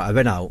the thing, right? I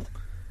went out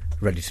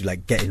ready to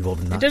get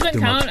involved in that. It doesn't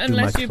count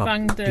unless you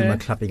banged do my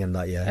clapping and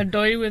that, yeah. A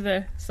doy with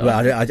a saucepan.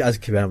 Well, I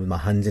just came around with my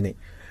hands in it.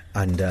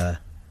 And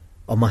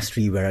on my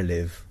street where I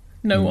live,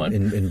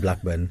 in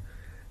Blackburn,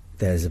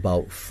 there's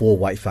about 4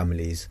 white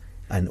families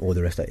and all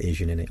the rest are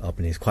Asian in it. Up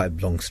and it's quite a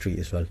long street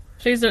as well.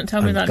 Please don't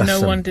tell me that no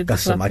one did the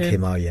clapping. I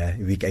came out,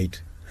 week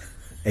 8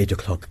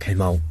 o'clock,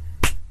 came out.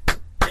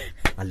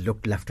 I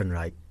looked left and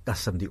right.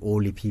 The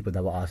only people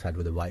that were outside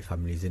were the white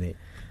families in it.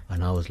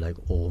 And I was like,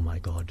 oh my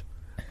God,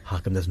 how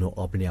come there's no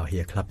opening out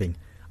here clapping?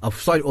 I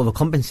started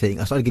overcompensating.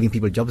 I started giving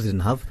people jobs they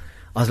didn't have.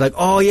 I was like,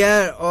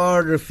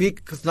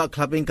 Rafiq is not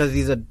clapping because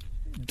he's a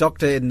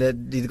doctor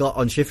he's got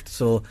on shift,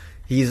 so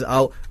he's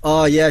out.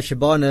 Oh yeah,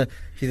 Shabana,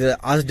 she's a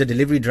Asda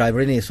delivery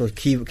driver, innit? So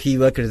key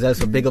worker as well,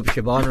 so big up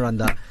Shabana on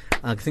that.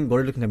 And I think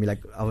Gordon looking at me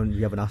like,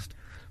 we haven't asked.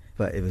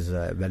 But it was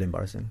well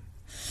embarrassing.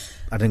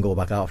 I didn't go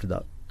back out after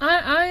that.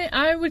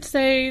 I would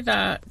say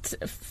that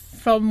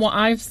from what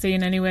I've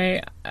seen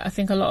anyway, I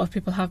think a lot of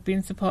people have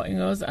been supporting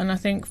us, and I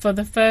think for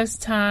the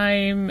first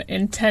time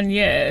in 10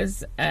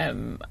 years,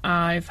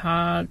 I've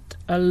had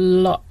a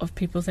lot of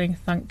people saying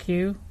thank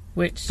you,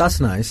 which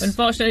that's nice.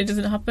 Unfortunately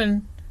doesn't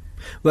happen.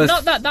 Well,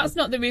 not that's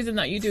not the reason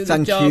that you do the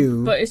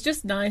job, but it's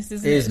just nice,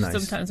 isn't it? Nice.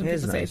 Sometimes when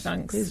people say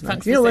thanks.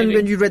 Thanks you know,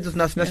 when you read those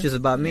nice messages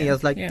about me, I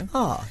was like,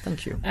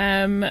 thank you.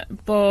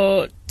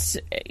 But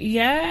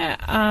yeah,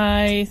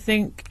 I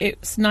think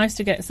it's nice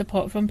to get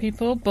support from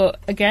people. But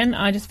again,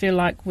 I just feel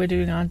like we're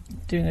doing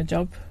a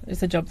job.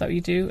 It's a job that we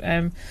do.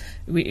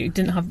 We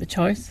didn't have the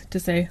choice to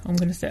say, I'm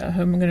going to sit at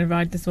home, I'm going to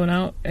ride this one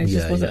out. It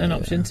just wasn't an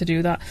option to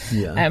do that.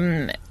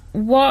 Yeah.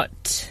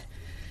 What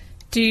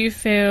do you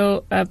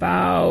feel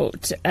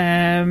about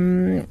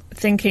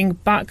thinking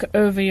back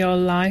over your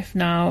life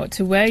now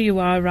to where you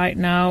are right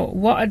now?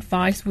 What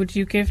advice would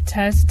you give,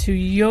 Tez, to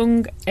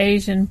young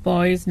Asian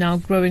boys now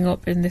growing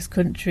up in this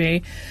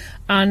country?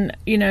 And,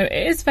 it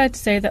is fair to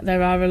say that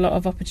there are a lot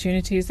of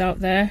opportunities out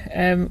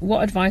there.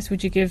 What advice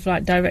would you give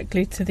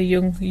directly to the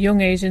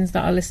young Asians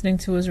that are listening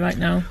to us right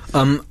now?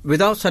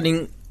 Without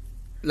sounding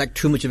like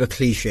too much of a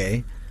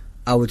cliche,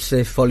 I would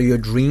say follow your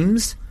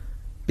dreams,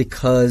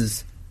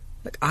 because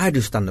I do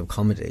stand-up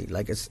comedy.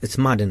 It's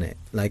mad, innit?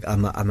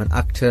 I'm an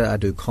actor, I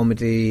do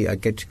comedy, I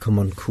get to come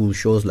on cool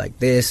shows like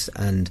this,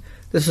 and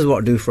this is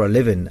what I do for a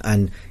living.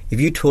 And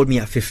if you told me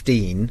at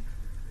 15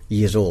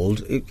 years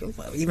old,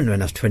 even when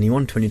I was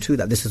 21, 22,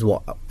 that this is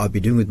what I'd be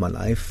doing with my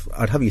life,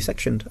 I'd have you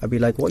sectioned. I'd be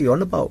like, what are you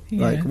on about?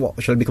 Yeah.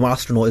 What, shall I become an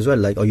astronaut as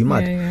well? Are you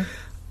mad? Yeah.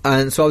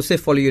 And so I would say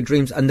follow your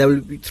dreams, and there will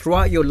be,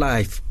 throughout your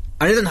life,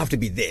 and it doesn't have to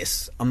be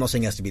this. I'm not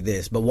saying it has to be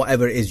this, but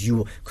whatever it is,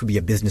 you could be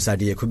a business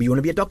idea, could be you want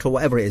to be a doctor,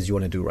 whatever it is you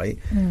want to do, right?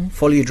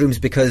 Follow your dreams,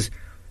 because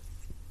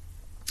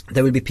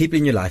there will be people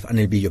in your life, and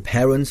it'll be your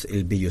parents,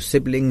 it'll be your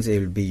siblings,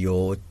 it'll be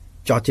your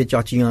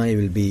chachiya, it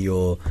will be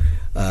your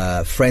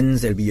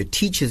friends, it'll be your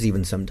teachers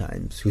even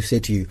sometimes, who say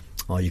to you,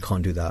 oh, you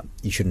can't do that,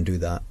 you shouldn't do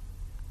that.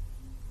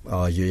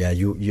 Oh,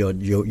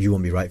 you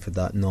won't be right for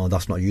that. No,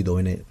 that's not you though,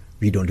 innit?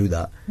 We don't do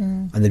that.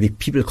 And there'll be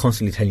people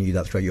constantly telling you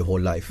that throughout your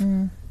whole life.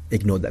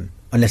 Ignore them.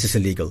 Unless it's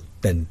illegal,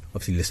 then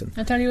obviously listen.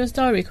 I'll tell you a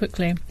story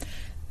quickly.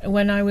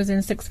 When I was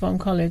in sixth form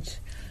college,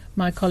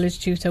 my college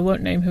tutor,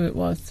 won't name who it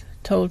was,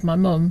 told my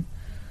mum,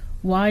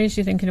 why is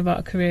she thinking about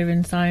a career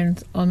in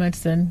science or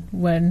medicine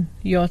when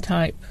your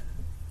type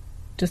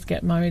just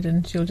get married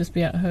and she'll just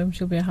be at home,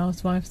 she'll be a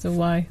housewife, so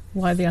why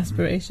the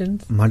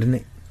aspirations? Mad, isn't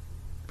it?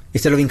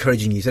 Instead of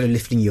encouraging you, instead of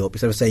lifting you up,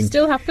 instead of saying...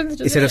 Still happens,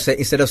 doesn't it?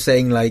 Instead of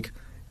saying, like,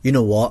 you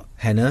know what,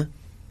 Henna,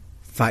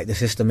 fight the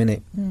system,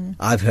 innit?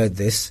 I've heard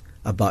this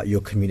about your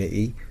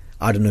community.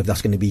 I don't know if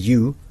that's going to be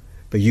you,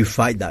 but you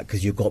fight that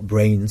because you've got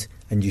brains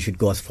and you should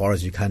go as far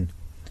as you can.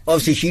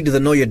 obviously she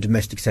doesn't know your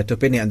domestic setup,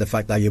 innit, and the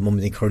fact that your mum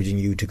is encouraging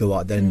you to go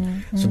out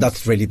then. So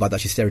that's really bad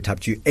that she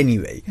stereotyped you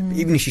anyway. But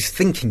even if she's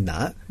thinking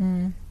that,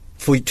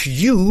 to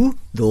you,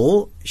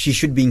 though, she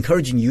should be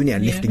encouraging you innit,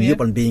 and lifting you up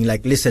and being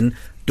like, listen,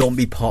 don't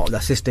be part of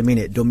that system,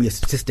 innit? Don't be a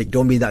statistic.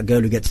 Don't be that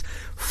girl who gets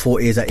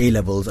 4 A's at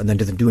A-levels and then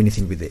doesn't do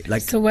anything with it.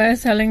 Like, so we're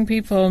telling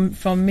people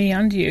from me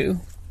and you,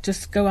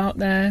 just go out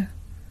there,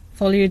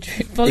 follow your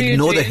dream.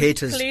 Ignore the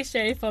haters.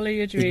 Cliche, follow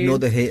your dream. Ignore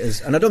the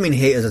haters. And I don't mean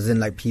haters as in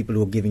like people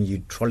who are giving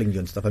you, trolling you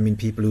and stuff. I mean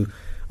people who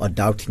are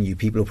doubting you,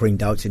 people who are putting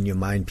doubts in your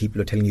mind, people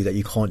who are telling you that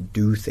you can't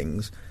do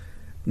things.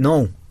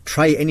 No,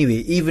 try it anyway.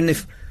 Even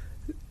if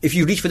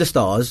you reach for the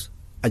stars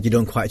and you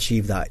don't quite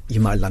achieve that, you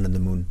might land on the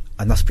moon.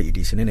 And that's pretty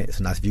decent, isn't it? It's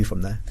a nice view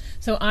from there.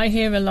 So I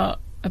hear a lot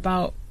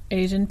about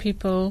Asian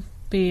people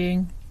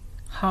being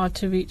hard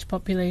to reach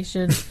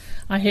population.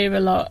 I hear a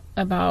lot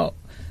about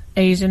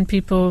Asian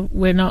people,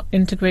 we're not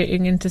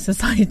integrating into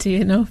society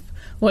enough.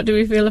 What do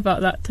we feel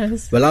about that,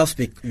 Tez? Well, I'll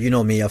speak, you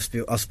know me, I've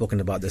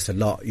spoken about this a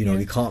lot. You know,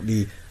 we can't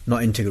be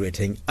not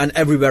integrating and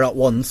everywhere at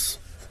once.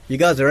 You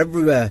guys are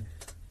everywhere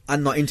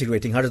and not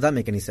integrating. How does that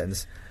make any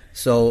sense?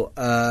 So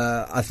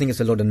I think it's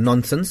a lot of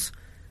nonsense.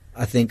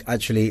 I think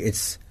actually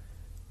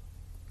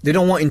they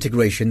don't want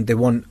integration, they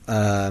want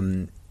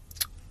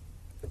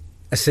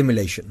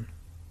assimilation.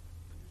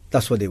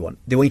 That's what they want.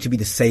 They want you to be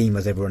the same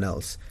as everyone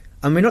else.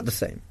 And we're not the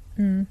same.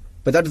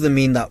 But that doesn't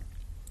mean that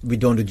we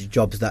don't do the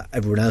jobs that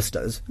everyone else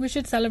does. We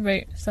should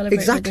celebrate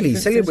exactly,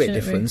 celebrate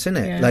difference,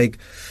 innit? Yeah. Like,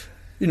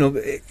 you know,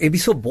 it'd be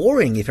so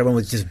boring if everyone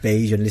was just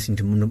beige and listening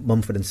to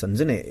Mumford &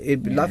 Sons,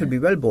 innit? Life would be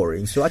well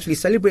boring. So actually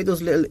celebrate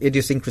those little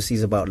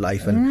idiosyncrasies about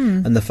life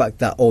and the fact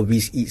that, we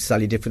eat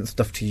slightly different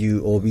stuff to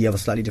you, or we have a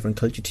slightly different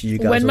culture to you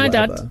guys. When my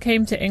dad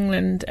came to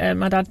England,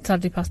 my dad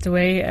sadly passed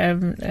away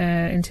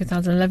in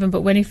 2011,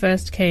 but when he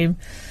first came,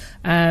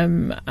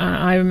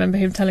 I remember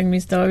him telling me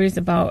stories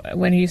about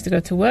when he used to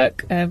go to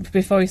work.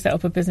 Before he set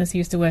up a business, he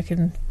used to work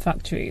in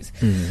factories.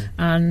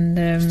 And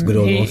it's a good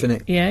old north, isn't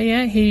it?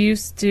 Yeah. He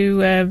used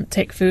to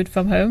take food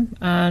from home,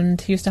 and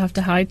he used to have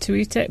to hide to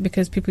eat it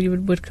because people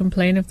would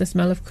complain of the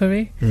smell of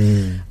curry.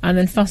 And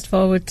then fast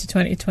forward to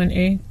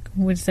 2020,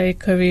 would say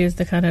curry is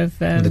the kind of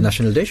the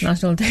national dish.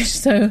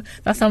 So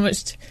that's how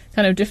much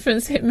kind of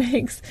difference it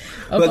makes.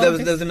 Well, there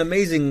was an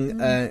amazing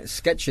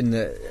sketch in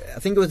I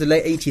think it was the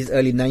late 80s,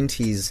 early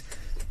 90s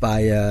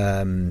by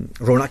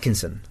Rowan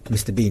Atkinson,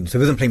 Mr. Bean. So he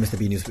wasn't playing Mr.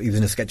 Bean, he was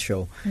in a sketch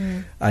show,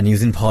 and he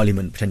was in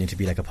Parliament pretending to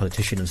be like a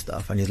politician and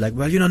stuff. And he's like,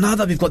 well, you know, now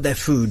that we've got their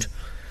food,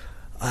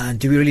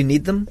 do we really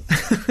need them?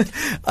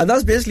 And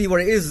that's basically what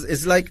it is.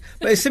 It's like,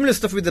 but it's similar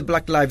stuff with the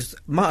Black Lives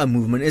Matter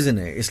movement, isn't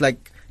it? It's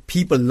like,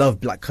 people love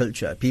black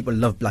culture, people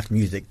love black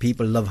music,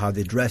 people love how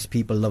they dress,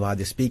 people love how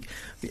they speak.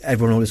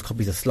 Everyone always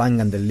copies the slang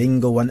and the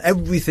lingo and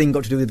everything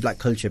got to do with black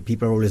culture,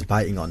 people are always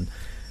biting on.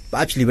 But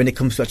actually, when it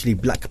comes to actually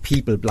black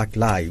people, black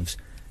lives,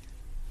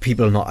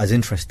 people are not as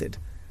interested.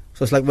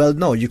 So it's like, well,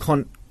 no, you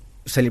can't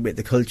celebrate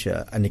the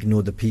culture and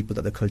ignore the people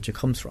that the culture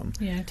comes from.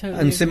 Yeah, totally.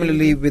 And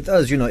similarly with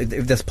us, you know,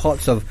 if there's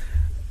parts of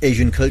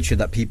Asian culture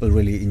that people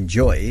really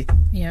enjoy,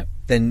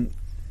 then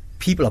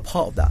people are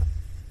part of that.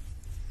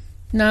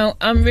 Now,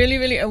 I'm really,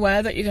 really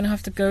aware that you're going to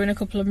have to go in a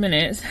couple of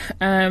minutes.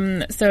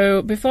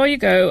 So before you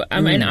go,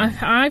 I mean,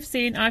 I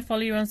follow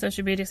you on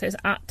social media, so it's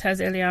at Tez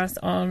Ilyas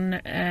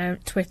on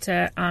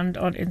Twitter and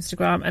on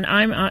Instagram, and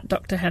I'm at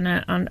Dr.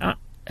 Henna and at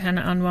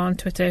Henna Anwar on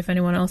Twitter if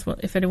anyone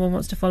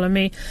wants to follow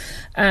me.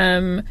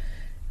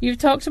 You've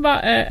talked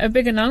about a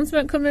big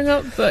announcement coming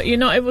up, but you're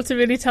not able to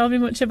really tell me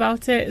much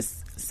about it.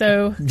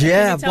 So can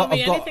you tell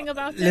me anything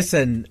about it?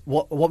 Listen,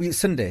 what was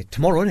Sunday?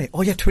 Tomorrow, isn't it?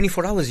 Oh yeah,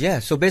 24 hours, yeah.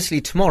 So basically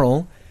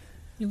tomorrow,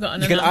 you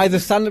can either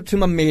sign up to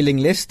my mailing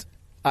list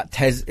at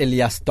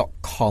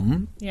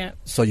tezilyas.com,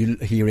 so you'll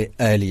hear it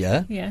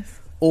earlier,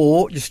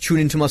 or just tune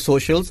into my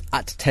socials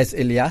at Tez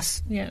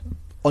Ilyas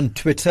on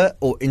Twitter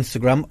or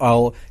Instagram,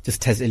 or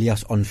just Tez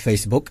Ilyas on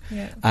Facebook,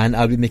 and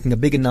I'll be making a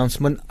big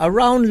announcement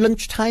around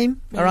lunchtime,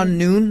 around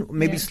noon,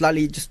 maybe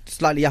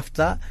slightly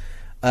after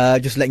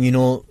that. Just letting you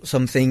know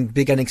something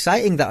big and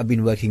exciting that I've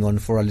been working on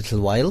for a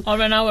little while.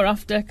 Or an hour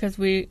after, because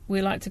we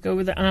like to go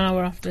with it an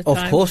hour after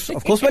time. Of course.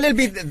 Well, it'll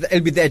be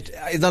there.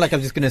 It's not like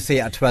I'm just going to say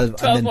it at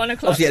 12. 1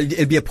 o'clock. Obviously,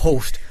 it'll be a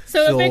post.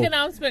 So a big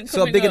announcement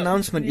coming up. So a big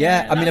announcement,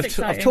 yeah. I mean,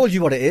 I've told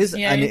you what it is,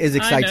 and it is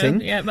exciting. I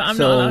know, yeah, but I'm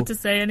not allowed to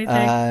say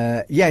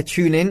anything.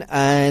 Tune in,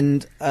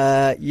 and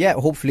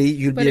hopefully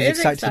you'll be as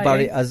excited about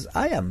it as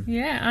I am.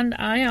 Yeah, and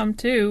I am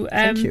too.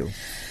 Thank you.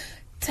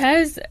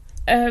 Tez,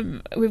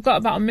 we've got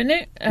about a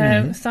minute.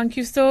 Thank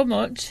you so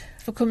much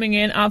for coming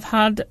in. I've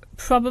had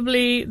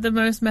probably the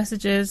most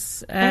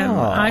messages.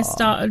 I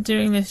started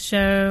doing this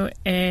show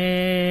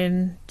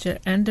in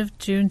end of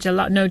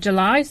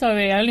July.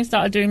 Sorry, I only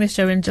started doing this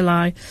show in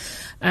July.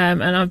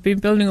 And I've been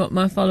building up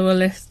my follower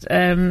list,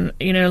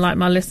 like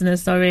my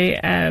listeners,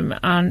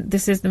 and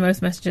this is the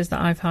most messages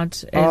that I've had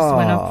is when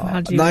I've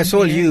had you. No, it's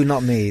all you,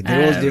 not me.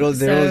 They're all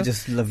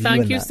just love you.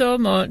 Thank you so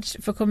much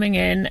for coming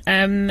in.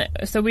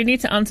 So we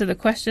need to answer the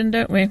question,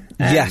 don't we?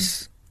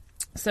 Yes.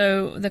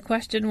 So the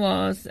question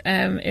was,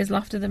 is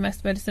laughter the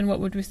best medicine? What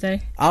would we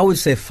say? I would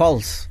say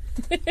false.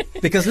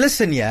 Because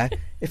listen, yeah,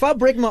 if I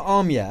break my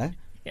arm, yeah,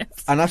 Yes.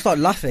 and I start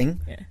laughing,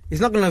 it's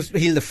not going to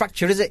heal the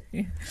fracture, is it?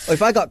 Yeah. Or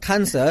if I got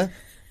cancer,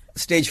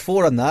 stage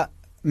 4 on that,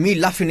 me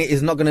laughing it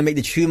is not going to make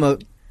the tumour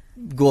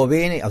go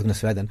away in it. I was going to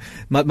swear then.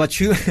 My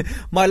laughter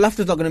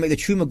is not going to make the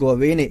tumour go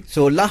away in it.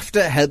 So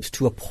laughter helps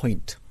to a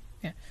point.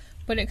 Yeah.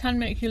 But it can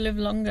make you live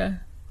longer.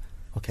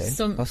 Okay,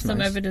 Some that's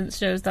nice. evidence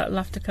shows that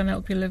laughter can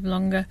help you live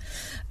longer.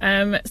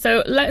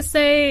 So let's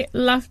say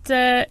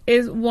laughter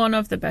is one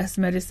of the best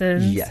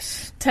medicines.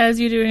 Yes. Tez,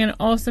 you're doing an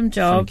awesome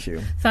job. Thank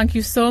you. Thank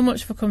you so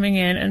much for coming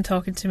in and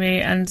talking to me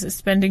and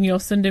spending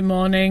your Sunday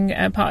morning,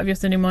 part of your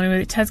Sunday morning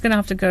with it. Tez going to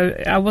have to go.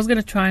 I was going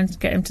to try and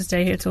get him to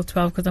stay here till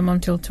 12 because I'm on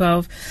till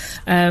 12.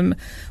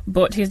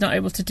 But he's not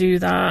able to do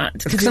that.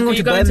 Because I'm going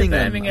to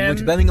Birmingham. I'm going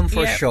to Birmingham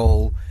for a Yeah.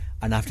 show.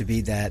 And I have to be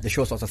there. The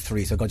show starts at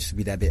 3, so I got just to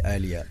be there a bit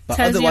earlier. But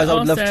Tez, otherwise, I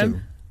you're would love awesome. to.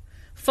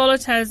 Follow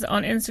Tez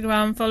on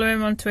Instagram, follow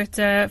him on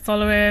Twitter,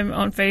 follow him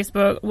on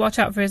Facebook. Watch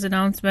out for his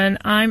announcement.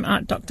 I'm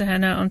at Dr.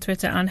 Henna on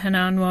Twitter and Henna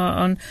Anwar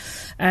on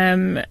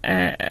Henna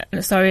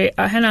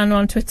Anwar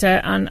on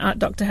Twitter and at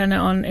Dr. Henna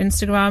on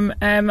Instagram.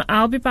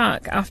 I'll be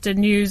back after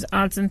news,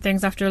 ads and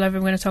things after 11.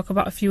 We're going to talk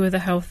about a few other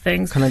health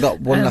things. Can I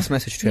got one last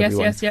message to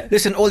everyone? Yes, yeah.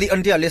 Listen, all the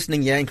auntie are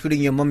listening, yeah,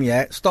 including your mum,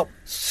 yeah. Stop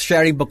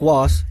sharing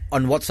bakwas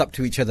on WhatsApp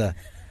to each other.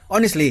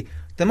 Honestly,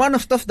 the amount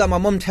of stuff that my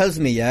mum tells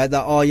me, yeah,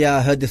 that, oh yeah,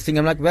 I heard this thing.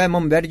 I'm like, where,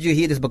 mum, where did you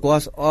hear this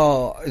bakwas?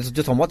 Oh, it's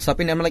just on WhatsApp.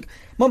 And I'm like,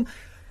 mum,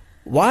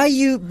 why are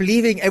you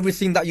believing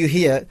everything that you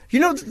hear? You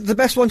know, the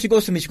best one, she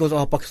goes to me, she goes,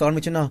 oh, Pakistan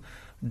mein na,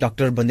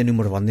 doctor bande nu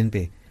marwan din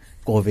pe.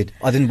 COVID.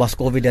 Adin bas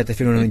COVID hai, to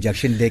fir unhone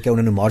injection de ke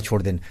unhone maar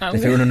chhod den. To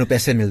fir unhone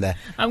paise milda hai.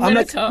 I'm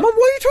like, mum, what are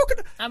you talking?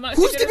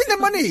 Who's giving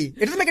them money? It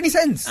doesn't make any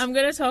sense. I'm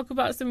going to talk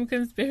about some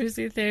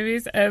conspiracy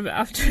theories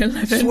after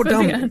 11. So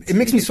dumb. It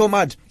makes me so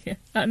mad. Yeah,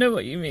 I know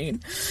what you mean.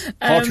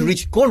 Hard to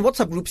reach. Go on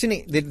WhatsApp groups,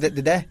 innit? They're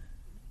there.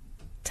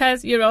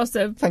 Tez, you're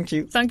awesome. Thank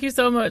you. Thank you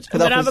so much. I'm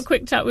going to have a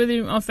quick chat with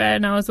you off air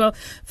now as well.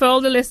 For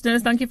all the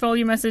listeners, thank you for all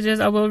your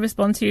messages. I will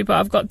respond to you, but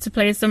I've got to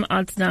play some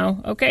ads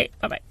now. Okay,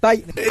 bye-bye.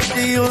 Bye.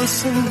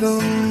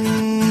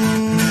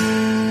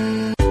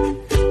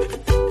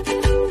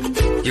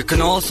 You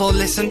can also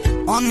listen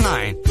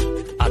online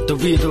at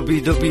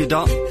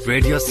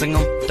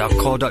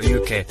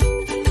www.radiosangam.co.uk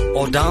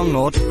or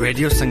download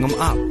Radio Sangam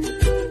app.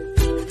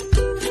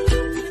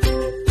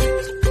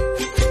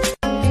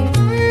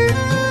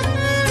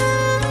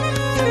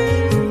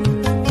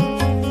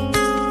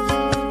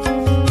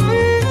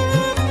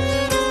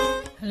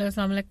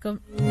 Assalamu alaikum.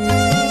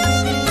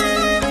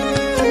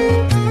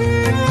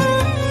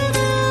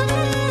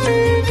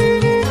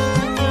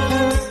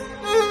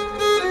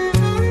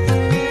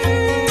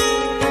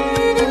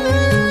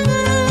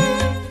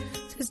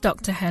 This is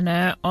Dr.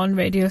 Henna on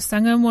Radio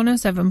Sangam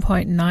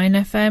 107.9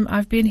 FM.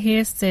 I've been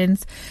here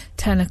since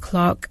 10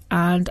 o'clock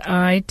and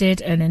I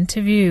did an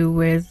interview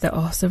with the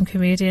awesome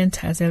comedian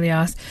Tez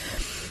Ilyas.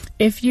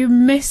 If you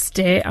missed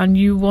it and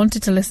you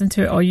wanted to listen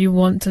to it or you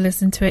want to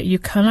listen to it, you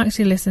can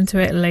actually listen to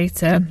it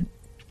later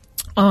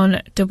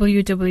on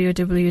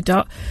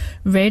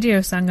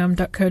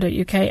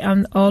www.radiosangam.co.uk,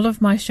 and all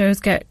of my shows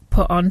get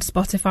put on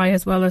Spotify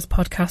as well as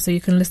podcasts, so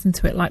you can listen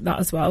to it like that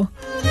as well.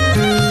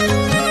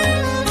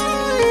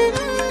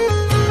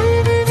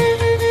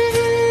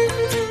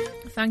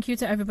 Thank you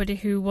to everybody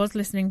who was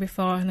listening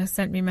before and has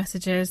sent me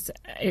messages.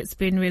 It's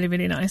been really,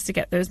 really nice to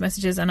get those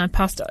messages, and I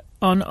passed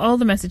on all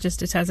the messages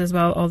to Tez as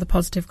well, all the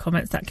positive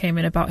comments that came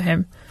in about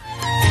him.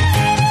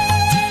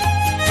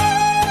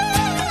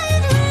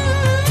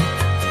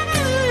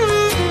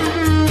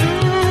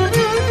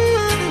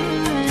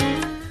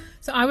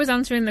 So I was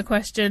answering the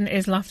question,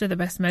 is laughter the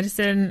best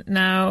medicine?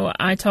 Now,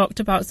 I talked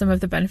about some of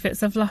the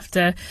benefits of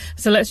laughter,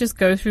 so let's just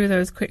go through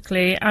those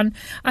quickly. And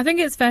I think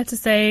it's fair to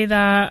say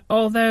that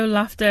although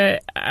laughter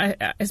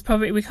is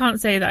probably, we can't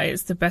say that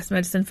it's the best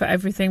medicine for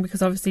everything,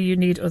 because obviously you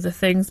need other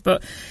things,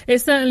 but it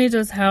certainly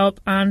does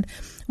help. And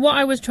what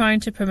I was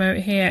trying to promote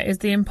here is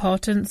the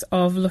importance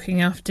of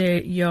looking after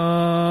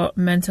your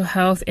mental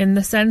health in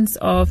the sense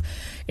of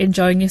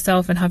enjoying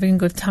yourself and having a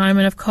good time.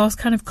 And of course,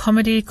 kind of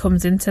comedy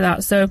comes into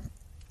that. So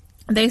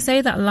they say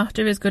that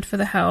laughter is good for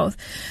the health,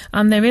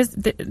 and there is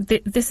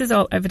this is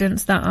all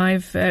evidence that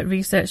I've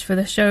researched for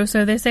the show.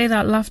 So they say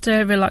that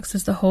laughter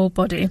relaxes the whole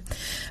body.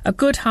 A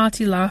good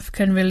hearty laugh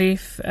can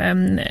relieve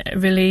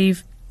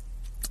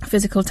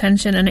physical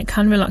tension, and it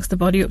can relax the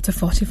body up to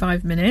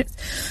 45 minutes.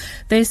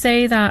 They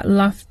say that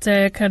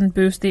laughter can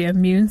boost the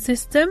immune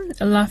system.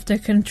 Laughter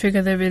can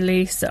trigger the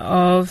release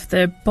of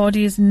the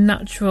body's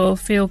natural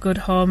feel-good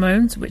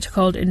hormones, which are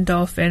called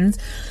endorphins,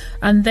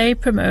 and they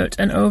promote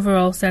an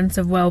overall sense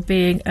of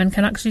well-being and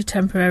can actually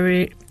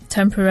temporarily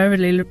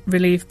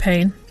relieve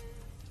pain.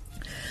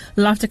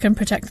 Laughter can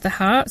protect the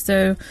heart,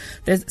 so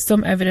there's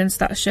some evidence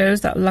that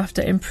shows that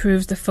laughter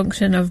improves the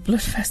function of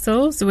blood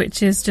vessels,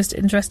 which is just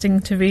interesting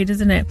to read,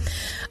 isn't it?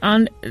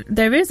 And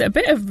there is a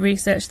bit of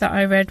research that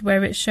I read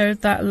where it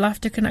showed that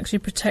laughter can actually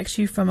protect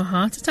you from a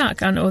heart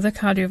attack and other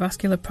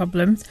cardiovascular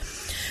problems.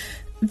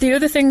 The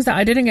other things that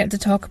I didn't get to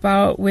talk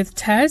about with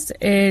Tez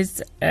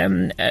is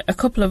a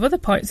couple of other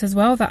points as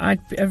well that I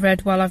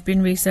read while I've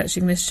been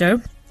researching this show.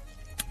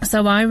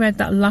 So I read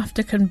that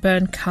laughter can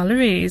burn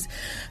calories.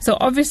 So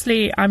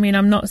obviously, I mean,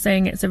 I'm not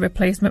saying it's a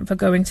replacement for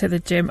going to the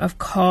gym, of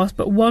course,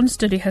 but one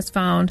study has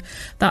found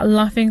that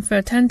laughing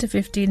for 10 to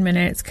 15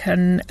 minutes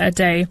a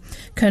day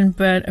can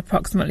burn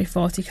approximately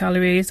 40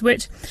 calories,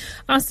 which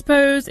I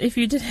suppose if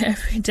you did it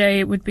every day,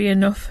 it would be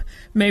enough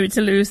maybe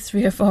to lose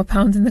 3 or 4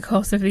 pounds in the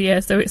course of the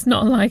year. So it's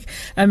not like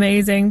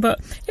amazing,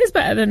 but it's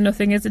better than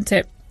nothing, isn't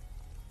it?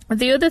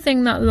 The other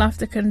thing that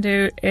laughter can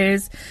do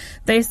is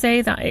they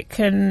say that it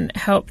can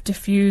help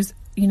diffuse,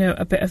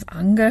 a bit of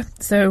anger.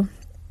 So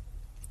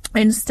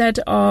instead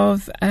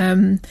of,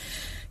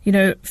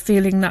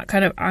 feeling that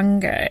kind of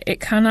anger, it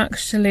can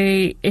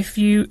actually, if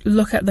you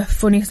look at the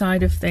funny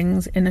side of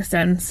things, in a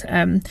sense,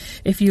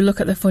 if you look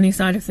at the funny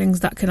side of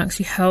things, that can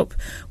actually help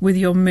with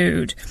your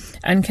mood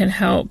and can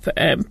help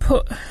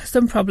put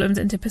some problems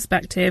into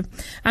perspective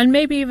and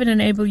maybe even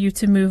enable you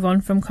to move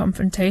on from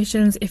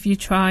confrontations if you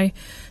try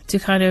to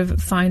kind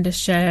of find a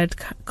shared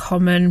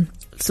common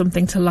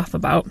something to laugh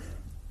about.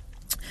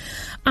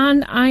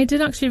 And I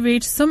did actually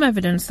read some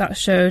evidence that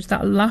showed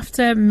that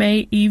laughter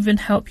may even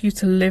help you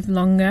to live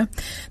longer.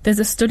 There's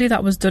a study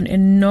that was done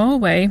in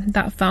Norway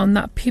that found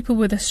that people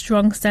with a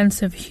strong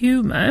sense of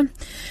humour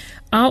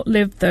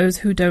outlive those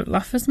who don't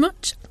laugh as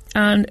much.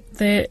 And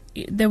there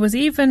was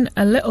even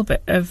a little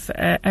bit of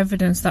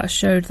evidence that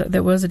showed that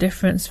there was a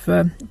difference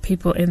for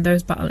people in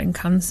those battling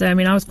cancer. I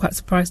mean, I was quite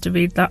surprised to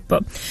read that.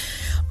 But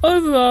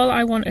overall,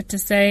 I wanted to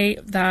say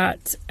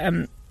that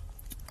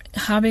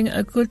having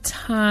a good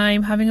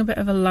time, having a bit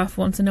of a laugh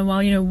once in a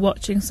while,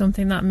 watching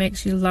something that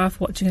makes you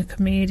laugh, watching a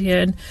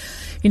comedian,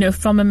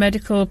 from a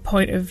medical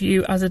point of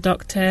view as a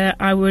doctor,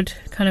 I would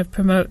kind of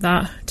promote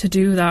that, to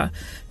do that,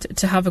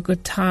 to have a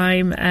good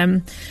time,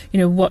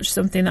 watch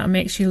something that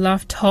makes you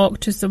laugh,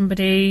 talk to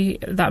somebody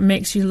that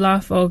makes you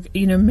laugh or,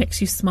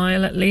 makes you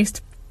smile at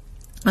least.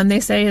 And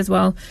they say as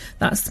well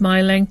that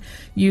smiling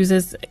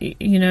uses,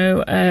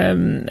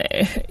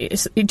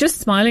 just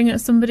smiling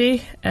at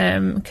somebody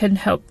can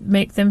help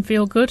make them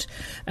feel good.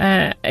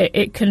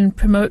 It can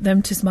promote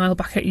them to smile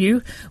back at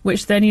you,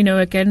 which then,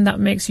 again, that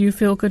makes you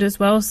feel good as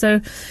well. So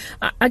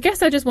I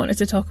guess I just wanted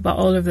to talk about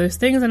all of those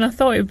things, and I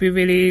thought it would be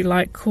really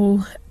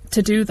cool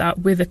to do that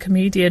with a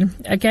comedian.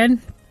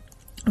 Again,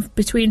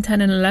 between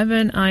 10 and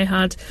 11, I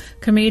had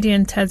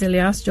comedian Tez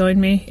Ilyas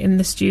join me in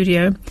the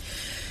studio.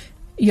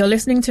 You're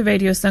listening to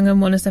Radio Sangam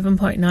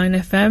 107.9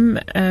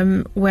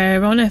 FM.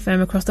 We're on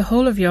FM across the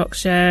whole of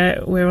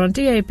Yorkshire. We're on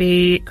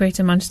DAB,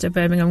 Greater Manchester,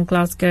 Birmingham,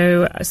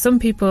 Glasgow. Some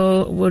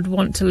people would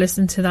want to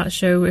listen to that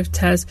show with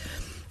Tez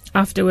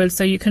afterwards,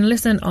 so you can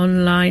listen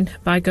online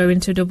by going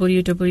to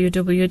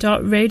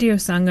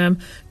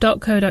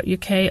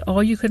www.radiosangam.co.uk,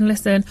 or you can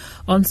listen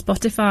on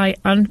Spotify.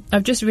 And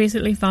I've just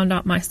recently found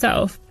out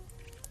myself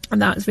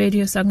and that's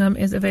Radio Sangam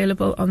is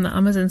available on the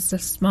Amazon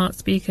smart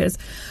speakers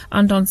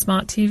and on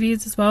smart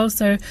TVs as well.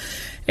 So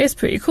it's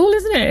pretty cool,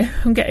 isn't it?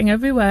 I'm getting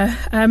everywhere.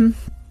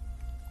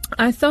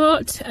 I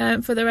thought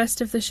for the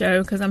rest of the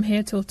show, because I'm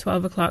here till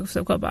 12 o'clock, so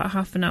I've got about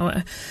half an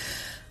hour,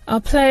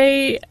 I'll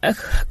play a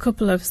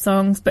couple of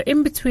songs. But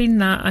in between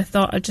that, I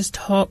thought I'd just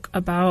talk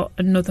about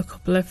another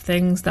couple of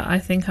things that I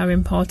think are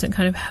important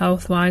kind of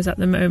health-wise at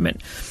the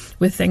moment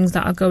with things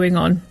that are going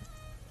on.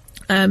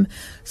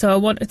 So I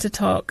wanted to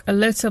talk a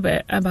little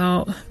bit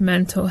about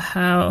mental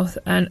health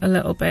and a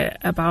little bit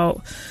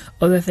about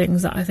other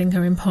things that I think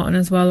are important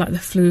as well, like the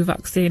flu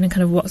vaccine and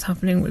kind of what's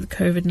happening with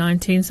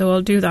COVID-19. So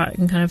I'll do that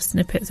in kind of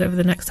snippets over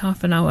the next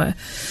half an hour.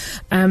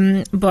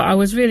 But I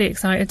was really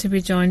excited to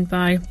be joined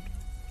by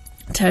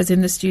Tez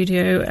in the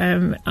studio.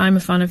 I'm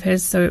a fan of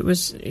his, so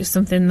it's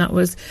something that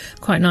was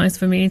quite nice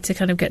for me to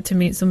kind of get to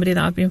meet somebody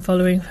that I've been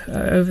following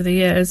over the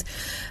years.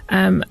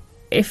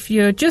 If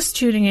you're just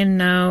tuning in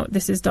now,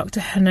 this is Dr.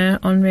 Henna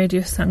on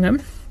Radio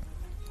Sangam.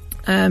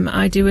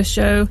 I do a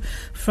show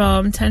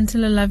from 10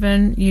 till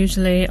 11,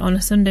 usually on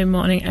a Sunday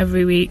morning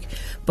every week.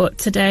 But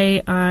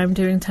today I'm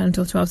doing 10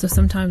 till 12, so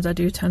sometimes I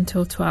do 10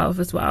 till 12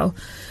 as well.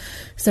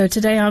 So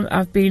today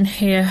I've been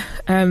here,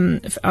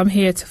 I'm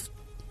here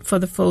for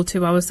the full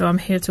 2 hours, so I'm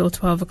here till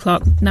 12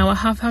 o'clock. Now, I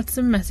have had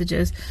some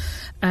messages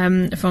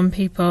from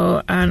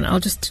people, and I'll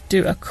just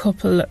do a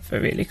couple of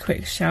really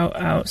quick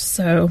shout-outs.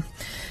 So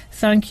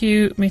thank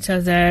you,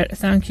 Mitazer.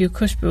 Thank you,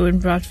 Kushbu in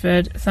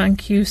Bradford.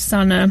 Thank you,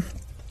 Sana,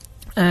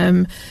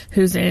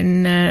 who's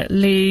in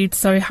Leeds.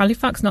 Sorry,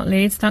 Halifax, not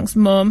Leeds. Thanks,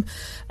 Mum.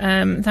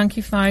 Thank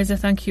you, Pfizer.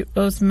 Thank you,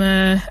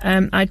 Uzma.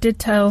 I did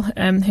tell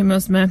him,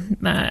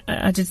 Uzma,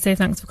 I did say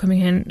thanks for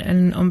coming in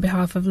and on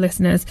behalf of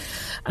listeners.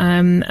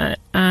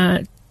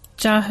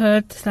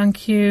 Jahud,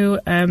 thank you.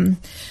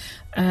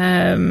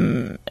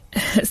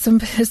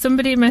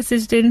 Somebody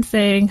messaged in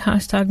saying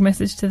hashtag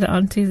message to the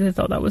aunties. I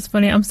thought that was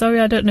funny. I'm sorry,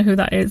 I don't know who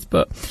that is,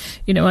 but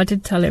I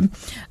did tell him.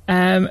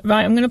 Right,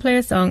 I'm going to play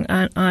a song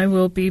and I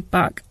will be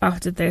back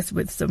after this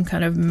with some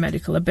kind of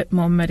a bit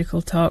more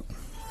medical talk.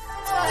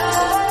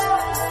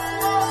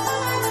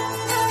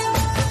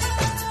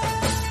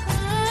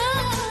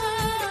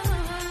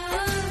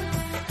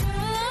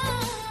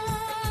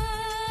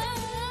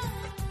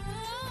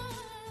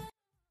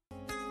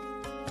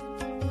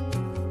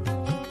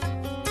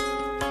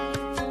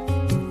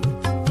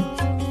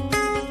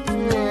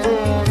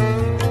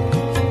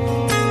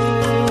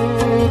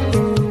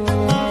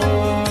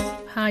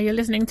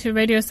 listening to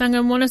Radio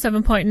Sangam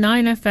 107.9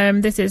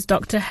 FM. This is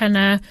Dr.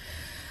 Henna.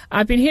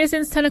 I've been here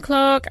since 10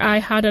 o'clock. I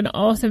had an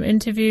awesome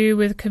interview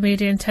with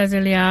comedian Tez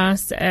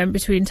Ilyas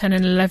between 10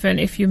 and 11.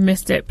 If you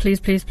missed it,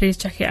 please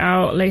check it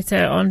out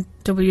later on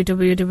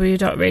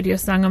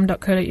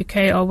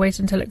www.radiosangam.co.uk or wait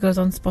until it goes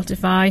on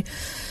Spotify.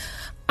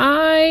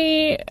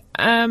 I'm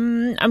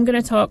going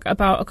to talk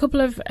about a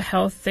couple of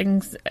health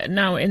things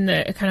now in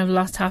the kind of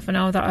last half an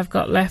hour that I've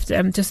got left,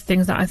 just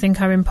things that I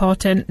think are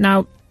important.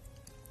 Now,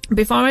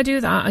 before I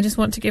do that, I just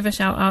want to give a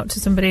shout out to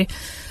somebody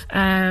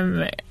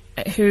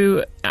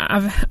who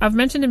I've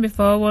mentioned him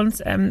before once,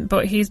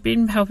 but he's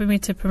been helping me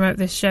to promote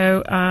this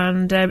show,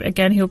 and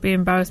again, he'll be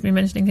embarrassed me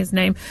mentioning his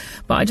name,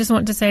 but I just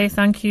want to say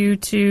thank you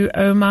to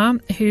Omar,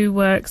 who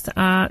works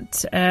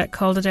at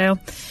Calderdale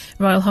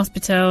Royal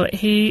Hospital.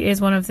 He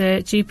is one of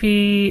the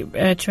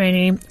GP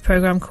trainee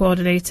program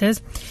coordinators.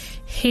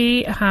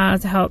 He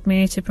has helped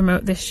me to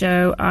promote this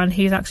show, and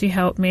he's actually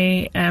helped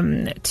me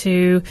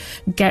to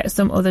get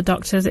some other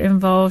doctors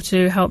involved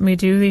to help me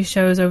do these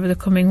shows over the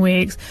coming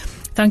weeks.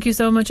 Thank you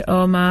so much,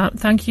 Omar.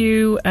 Thank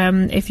you.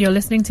 If you're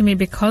listening to me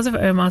because of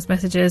Omar's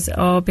messages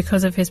or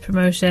because of his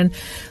promotion,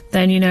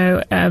 then, you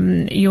know,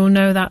 you'll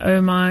know that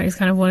Omar is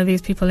kind of one of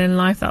these people in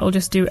life that will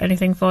just do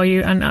anything for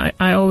you. And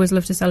I always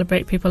love to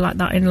celebrate people like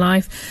that in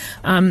life.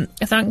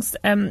 Thanks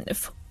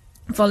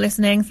for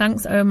listening.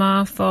 Thanks,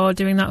 Omar, for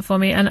doing that for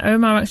me. And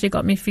Omar actually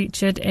got me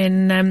featured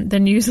in the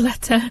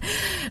newsletter of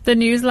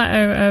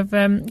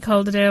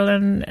Calderdale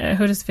and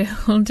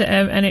Huddersfield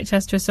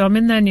NHS Trust. So I'm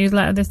in their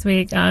newsletter this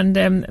week, and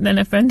then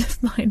a friend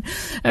of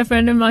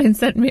mine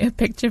sent me a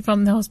picture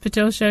from the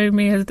hospital showing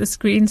me as the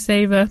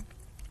screensaver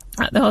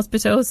at the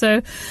hospital,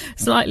 so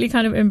slightly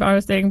kind of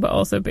embarrassing but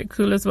also a bit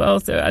cool as well.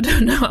 So I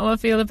don't know how I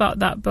feel about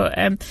that, but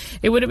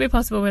it wouldn't be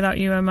possible without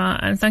you, Omar,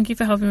 and thank you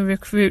for helping me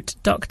recruit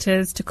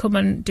doctors to come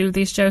and do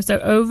these shows. So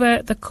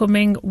over the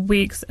coming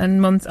weeks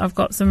and months, I've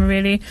got some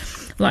really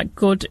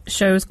good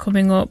shows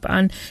coming up,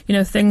 and, you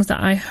know, things that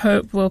I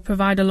hope will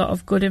provide a lot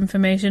of good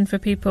information for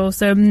people.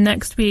 So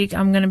next week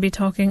I'm going to be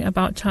talking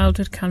about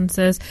childhood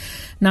cancers.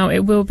 Now, it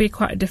will be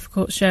quite a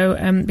difficult show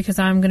because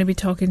I'm going to be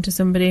talking to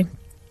somebody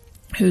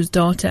whose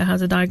daughter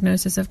has a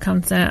diagnosis of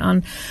cancer,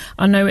 and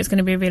I know it's going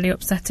to be really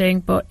upsetting,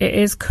 but it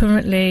is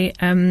currently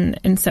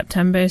in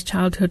September is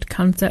Childhood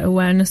Cancer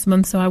Awareness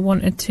Month, so I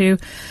wanted to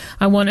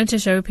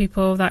show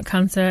people that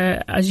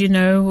cancer, as you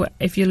know,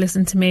 if you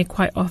listen to me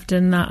quite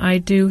often, that I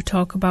do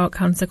talk about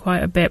cancer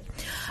quite a bit,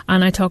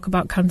 and I talk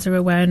about cancer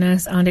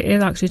awareness, and it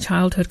is actually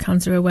Childhood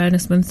Cancer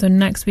Awareness Month. So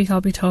next week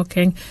I'll be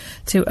talking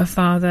to a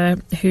father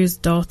whose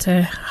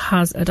daughter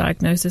has a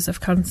diagnosis of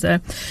cancer,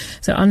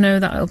 so I know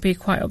that it'll be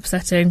quite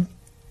upsetting.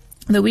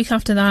 The week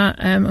after that,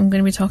 I'm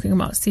going to be talking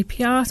about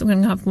CPR. So I'm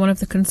going to have one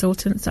of the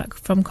consultants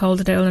from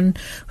Calderdale and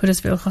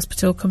Huddersfield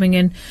Hospital coming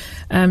in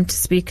to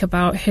speak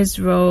about his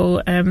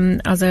role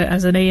as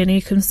an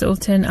A&E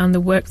consultant and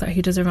the work that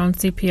he does around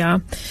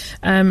CPR.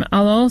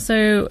 I'll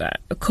also,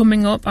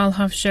 coming up, I'll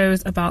have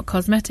shows about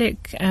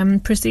cosmetic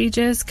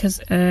procedures,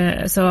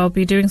 so I'll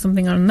be doing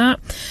something on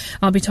that.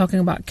 I'll be talking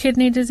about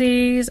kidney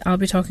disease. I'll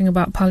be talking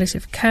about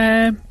palliative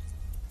care.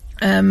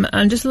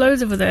 And just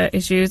loads of other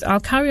issues. I'll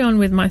carry on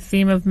with my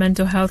theme of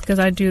mental health, because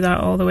I do that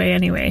all the way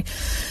anyway.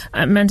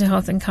 Mental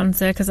health and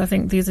cancer, because I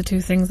think these are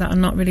two things that are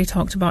not really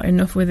talked about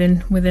enough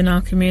within our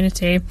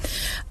community.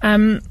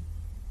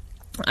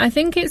 I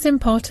think it's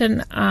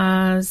important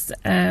as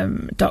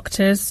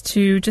doctors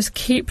to just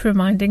keep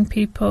reminding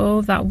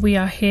people that we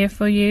are here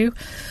for you.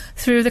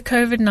 Through the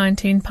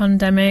COVID-19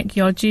 pandemic,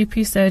 your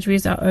GP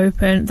surgeries are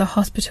open, the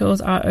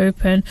hospitals are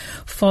open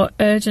for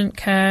urgent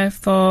care,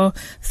 for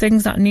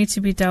things that need to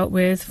be dealt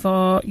with,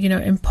 for, you know,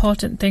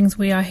 important things.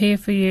 We are here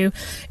for you.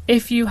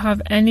 If you have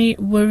any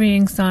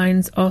worrying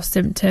signs or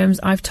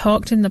symptoms, I've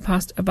talked in the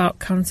past about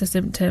cancer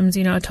symptoms,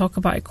 you know, I talk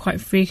about it quite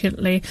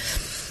frequently.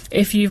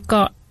 If you've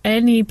got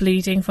any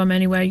bleeding from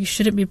anywhere you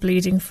shouldn't be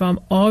bleeding from,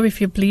 or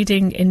if you're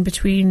bleeding in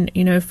between,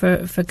 you know,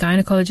 for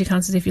gynecology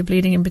cancers, if you're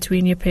bleeding in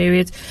between your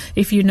periods,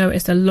 if you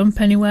notice a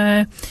lump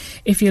anywhere,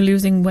 if you're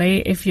losing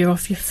weight, if you're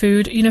off your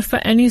food, you know,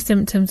 for any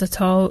symptoms at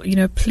all, you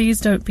know,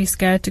 please don't be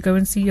scared to go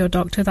and see your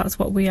doctor. That's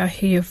what we are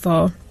here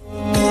for.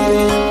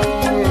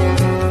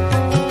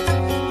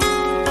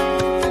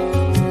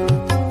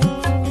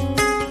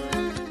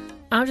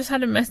 I've just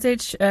had a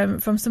message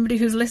from somebody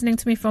who's listening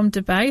to me from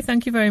Dubai.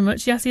 Thank you very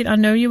much, Yasin. I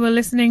know you were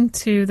listening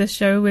to the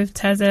show with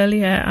Tez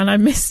earlier, and I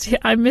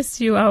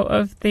missed you out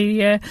of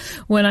the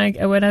when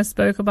I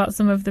spoke about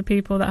some of the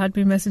people that had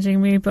been messaging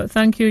me. But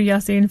thank you,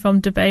 Yasin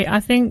from Dubai. I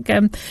think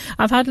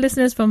I've had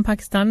listeners from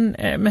Pakistan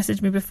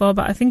message me before,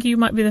 but I think you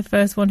might be the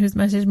first one who's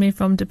messaged me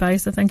from Dubai.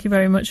 So thank you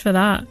very much for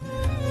that.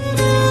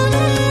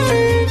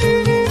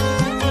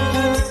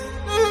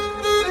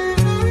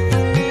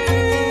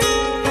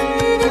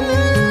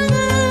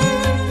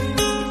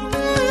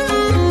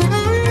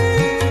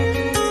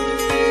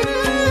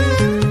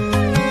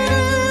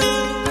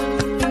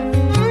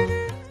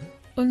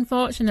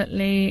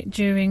 Unfortunately,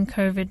 during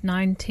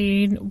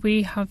COVID-19,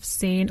 we have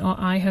seen, or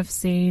I have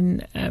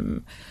seen,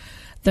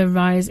 the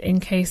rise in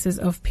cases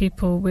of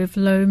people with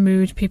low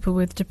mood, people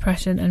with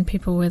depression, and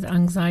people with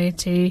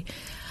anxiety.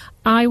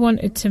 I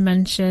wanted to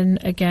mention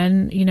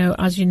again,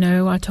 as you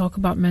know, I talk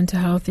about mental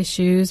health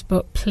issues,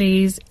 but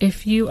please,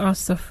 if you are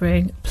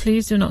suffering,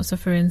 please do not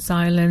suffer in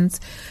silence.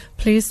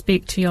 Please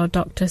speak to your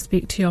doctor,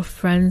 speak to your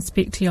friends,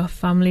 speak to your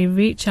family,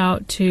 reach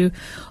out to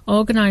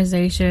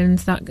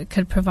organisations that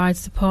could provide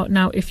support.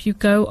 Now, if you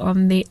go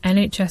on the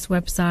NHS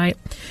website,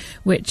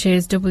 which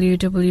is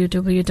www.nhs.uk,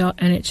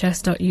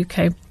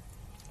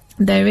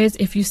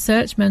 if you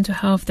search mental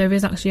health, there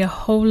is actually a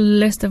whole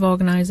list of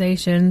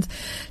organisations,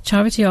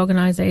 charity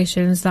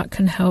organisations that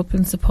can help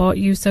and support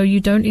you. So you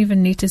don't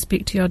even need to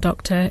speak to your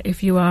doctor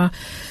if you are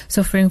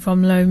suffering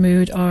from low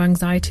mood or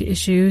anxiety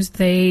issues.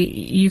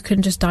 You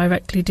can just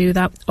directly do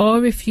that.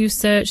 Or if you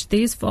search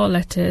these 4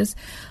 letters,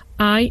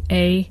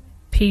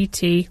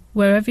 IAPT,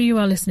 wherever you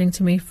are listening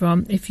to me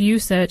from, if you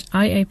search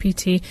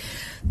IAPT,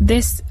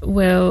 this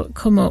will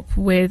come up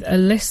with a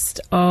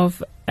list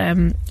of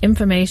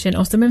information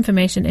or some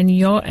information in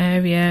your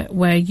area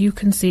where you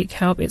can seek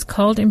help. It's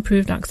called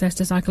Improved Access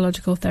to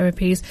Psychological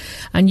Therapies,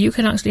 and you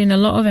can actually, in a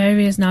lot of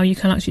areas now, you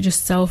can actually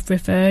just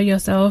self-refer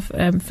yourself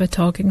for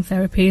talking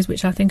therapies,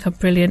 which I think are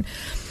brilliant.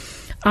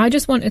 I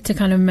just wanted to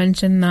kind of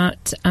mention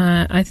that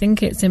I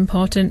think it's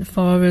important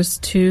for us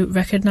to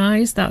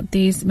recognise that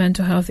these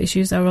mental health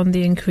issues are on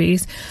the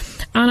increase,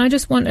 and I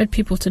just wanted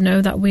people to know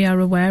that we are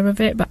aware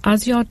of it. But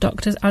as your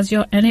doctors, as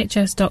your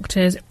NHS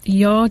doctors,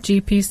 your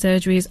GP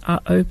surgeries are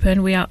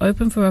open. We are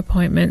open for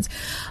appointments.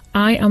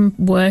 I am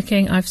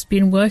working. I've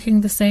been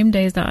working the same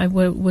days that I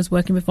was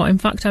working before. In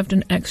fact, I've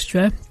done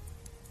extra.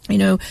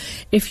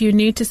 If you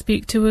need to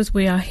speak to us,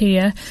 we are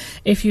here.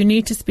 If you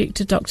need to speak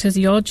to doctors,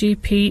 your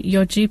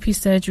GP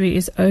surgery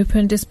is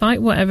open.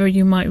 Despite whatever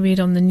you might read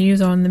on the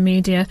news or on the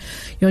media,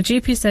 your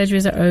GP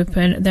surgeries are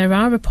open. There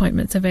are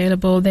appointments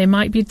available. They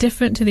might be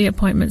different to the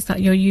appointments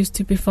that you're used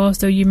to before.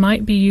 So you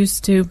might be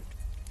used to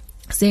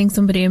seeing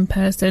somebody in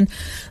person,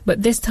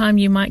 but this time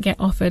you might get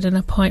offered an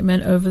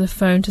appointment over the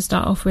phone to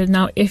start off with.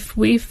 Now, if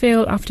we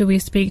feel after we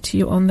speak to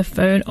you on the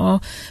phone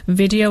or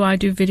video, I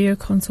do video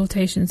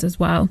consultations as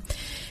well.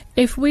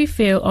 If we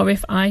feel, or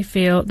if I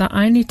feel that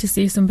I need to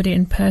see somebody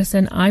in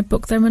person, I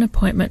book them an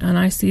appointment and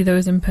I see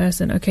those in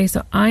person. Okay,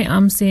 so I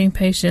am seeing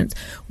patients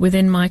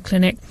within my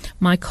clinic.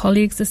 My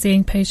colleagues are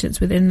seeing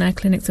patients within their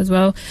clinics as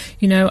well.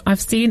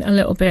 I've seen a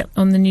little bit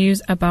on the news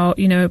about,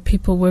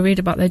 people worried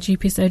about their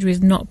GP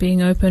surgeries not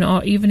being open,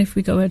 or even if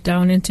we go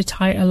down into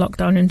tighter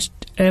lockdown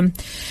and,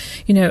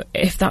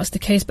 if that's the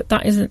case, but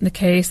that isn't the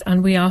case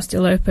and we are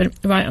still open.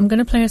 Right, I'm going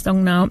to play a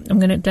song now. I'm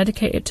going to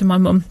dedicate it to my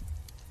mum.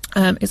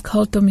 It's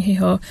called Tum Hi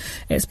Ho.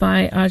 It's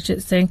by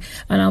Arjit Singh,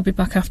 and I'll be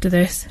back after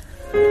this.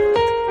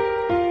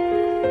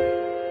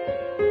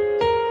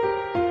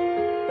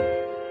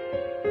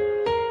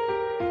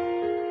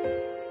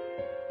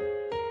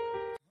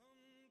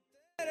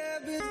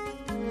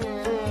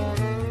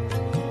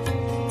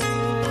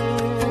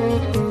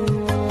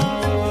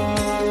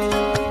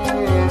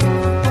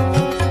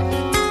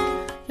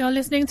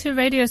 Listening to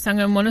Radio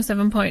Sangam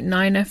 107.9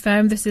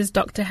 FM. This is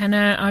Dr.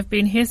 Henna. I've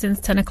been here since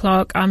 10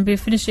 o'clock. I'll be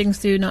finishing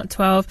soon at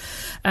 12.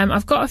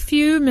 I've got a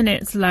few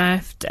minutes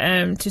left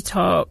to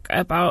talk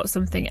about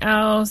something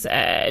else.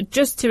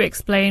 Just to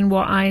explain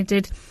what I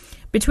did.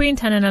 Between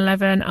 10 and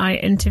 11, I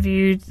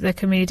interviewed the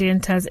comedian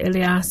Tez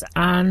Ilyas,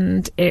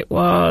 and it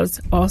was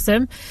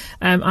awesome.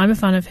 I'm a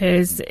fan of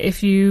his.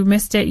 If you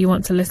missed it, you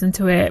want to listen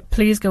to it,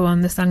 please go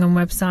on the Sangam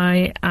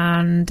website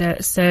and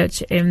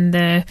search in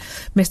the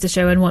Mr.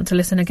 Show and want to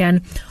listen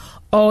again.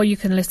 Or you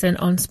can listen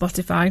on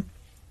Spotify.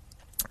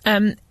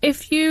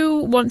 If you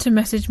want to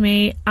message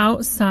me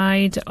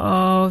outside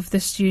of the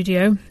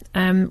studio,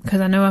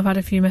 because I know I've had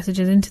a few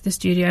messages into the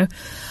studio,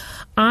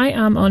 I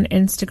am on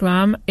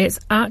Instagram. It's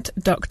at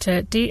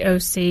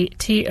Dr.Henna,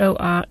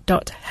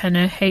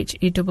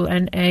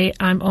 Henna.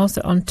 I'm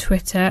also on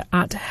Twitter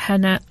at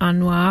Henna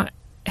Anwar,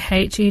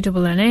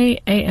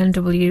 HENNAANWAR.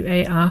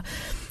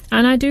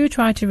 And I do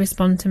try to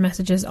respond to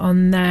messages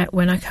on there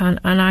when I can.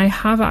 And I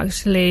have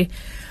actually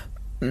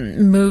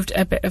moved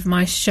a bit of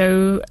my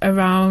show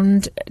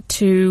around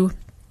to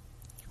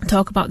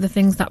talk about the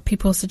things that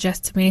people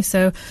suggest to me.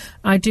 So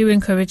I do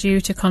encourage you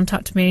to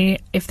contact me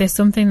if there's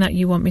something that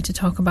you want me to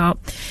talk about.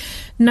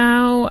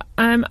 Now,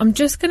 I'm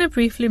just going to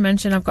briefly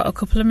mention, I've got a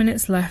couple of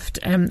minutes left,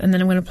 and then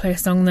I'm going to play a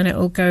song, then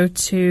it'll go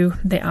to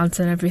the ads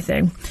and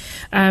everything.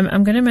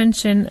 I'm going to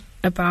mention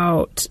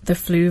about the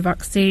flu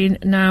vaccine.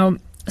 Now,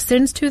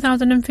 since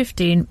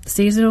 2015,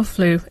 seasonal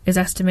flu is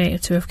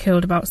estimated to have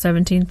killed about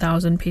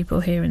 17,000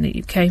 people here in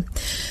the UK.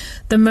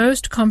 The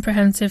most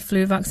comprehensive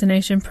flu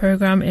vaccination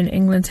programme in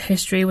England's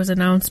history was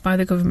announced by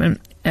the government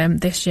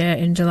this year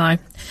in July,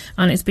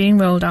 and it's being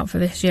rolled out for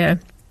this year.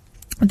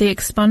 The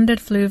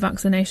expanded flu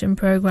vaccination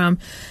programme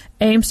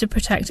aims to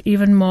protect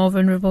even more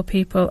vulnerable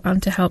people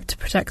and to help to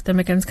protect them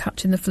against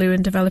catching the flu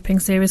and developing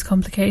serious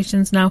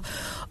complications. Now,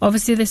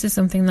 obviously, this is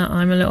something that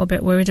I'm a little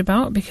bit worried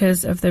about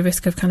because of the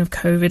risk of kind of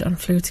COVID and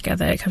flu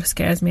together. It kind of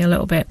scares me a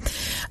little bit.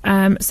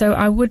 So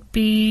I would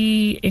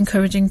be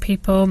encouraging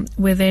people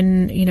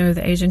within,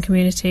 the Asian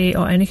community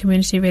or any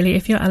community really,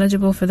 if you're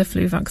eligible for the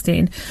flu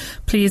vaccine,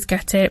 please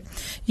get it.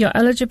 You're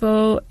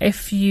eligible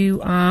if you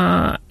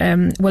are,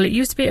 it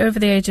used to be over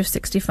the age of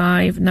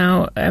 65.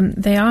 Now,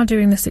 they are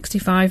doing the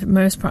 65.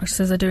 Most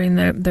practices are doing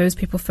those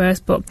people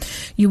first, but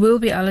you will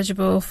be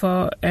eligible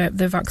for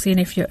the vaccine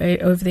if you're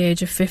over the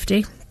age of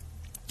 50.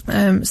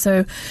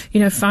 So,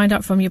 find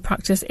out from your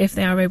practice if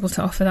they are able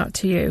to offer that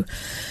to you.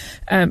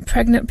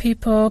 Pregnant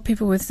people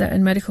with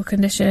certain medical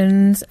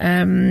conditions,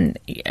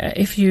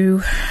 if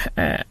you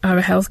are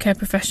a healthcare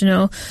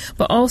professional,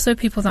 but also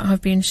people that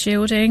have been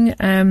shielding,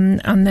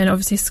 and then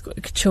obviously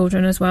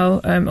children as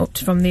well, up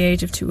to from the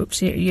age of 2 up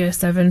to year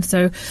 7.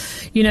 So,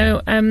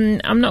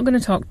 I'm not going to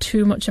talk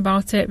too much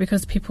about it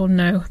because people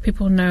know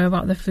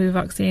about the flu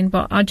vaccine,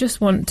 but I just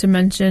want to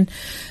mention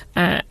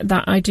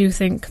that I do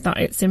think that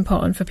it's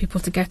important for people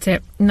to get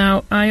it.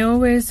 Now, I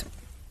always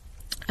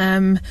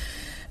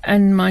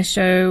and my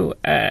show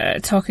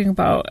talking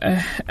about,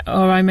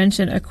 or I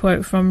mentioned a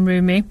quote from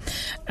Rumi.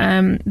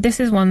 This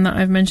is one that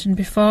I've mentioned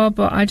before,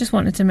 but I just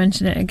wanted to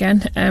mention it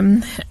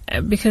again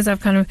because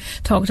I've kind of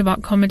talked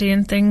about comedy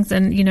and things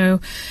and,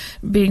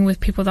 being with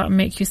people that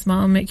make you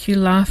smile, make you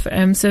laugh.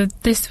 So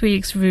this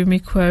week's Rumi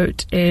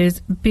quote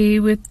is, "Be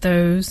with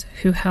those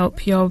who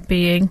help your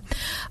being."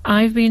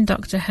 I've been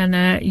Dr.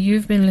 Henna.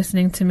 You've been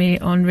listening to me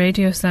on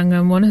Radio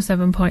Sangam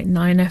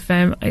 107.9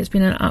 FM. It's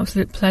been an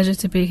absolute pleasure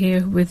to be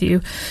here with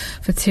you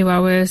for 2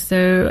 hours.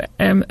 So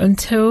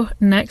until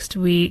next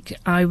week,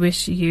 I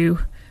wish you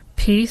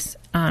peace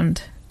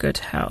and good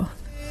health.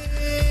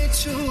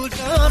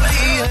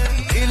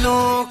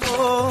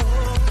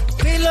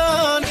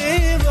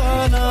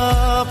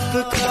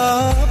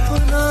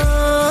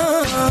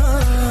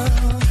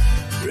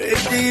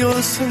 Radio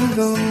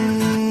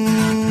Sangam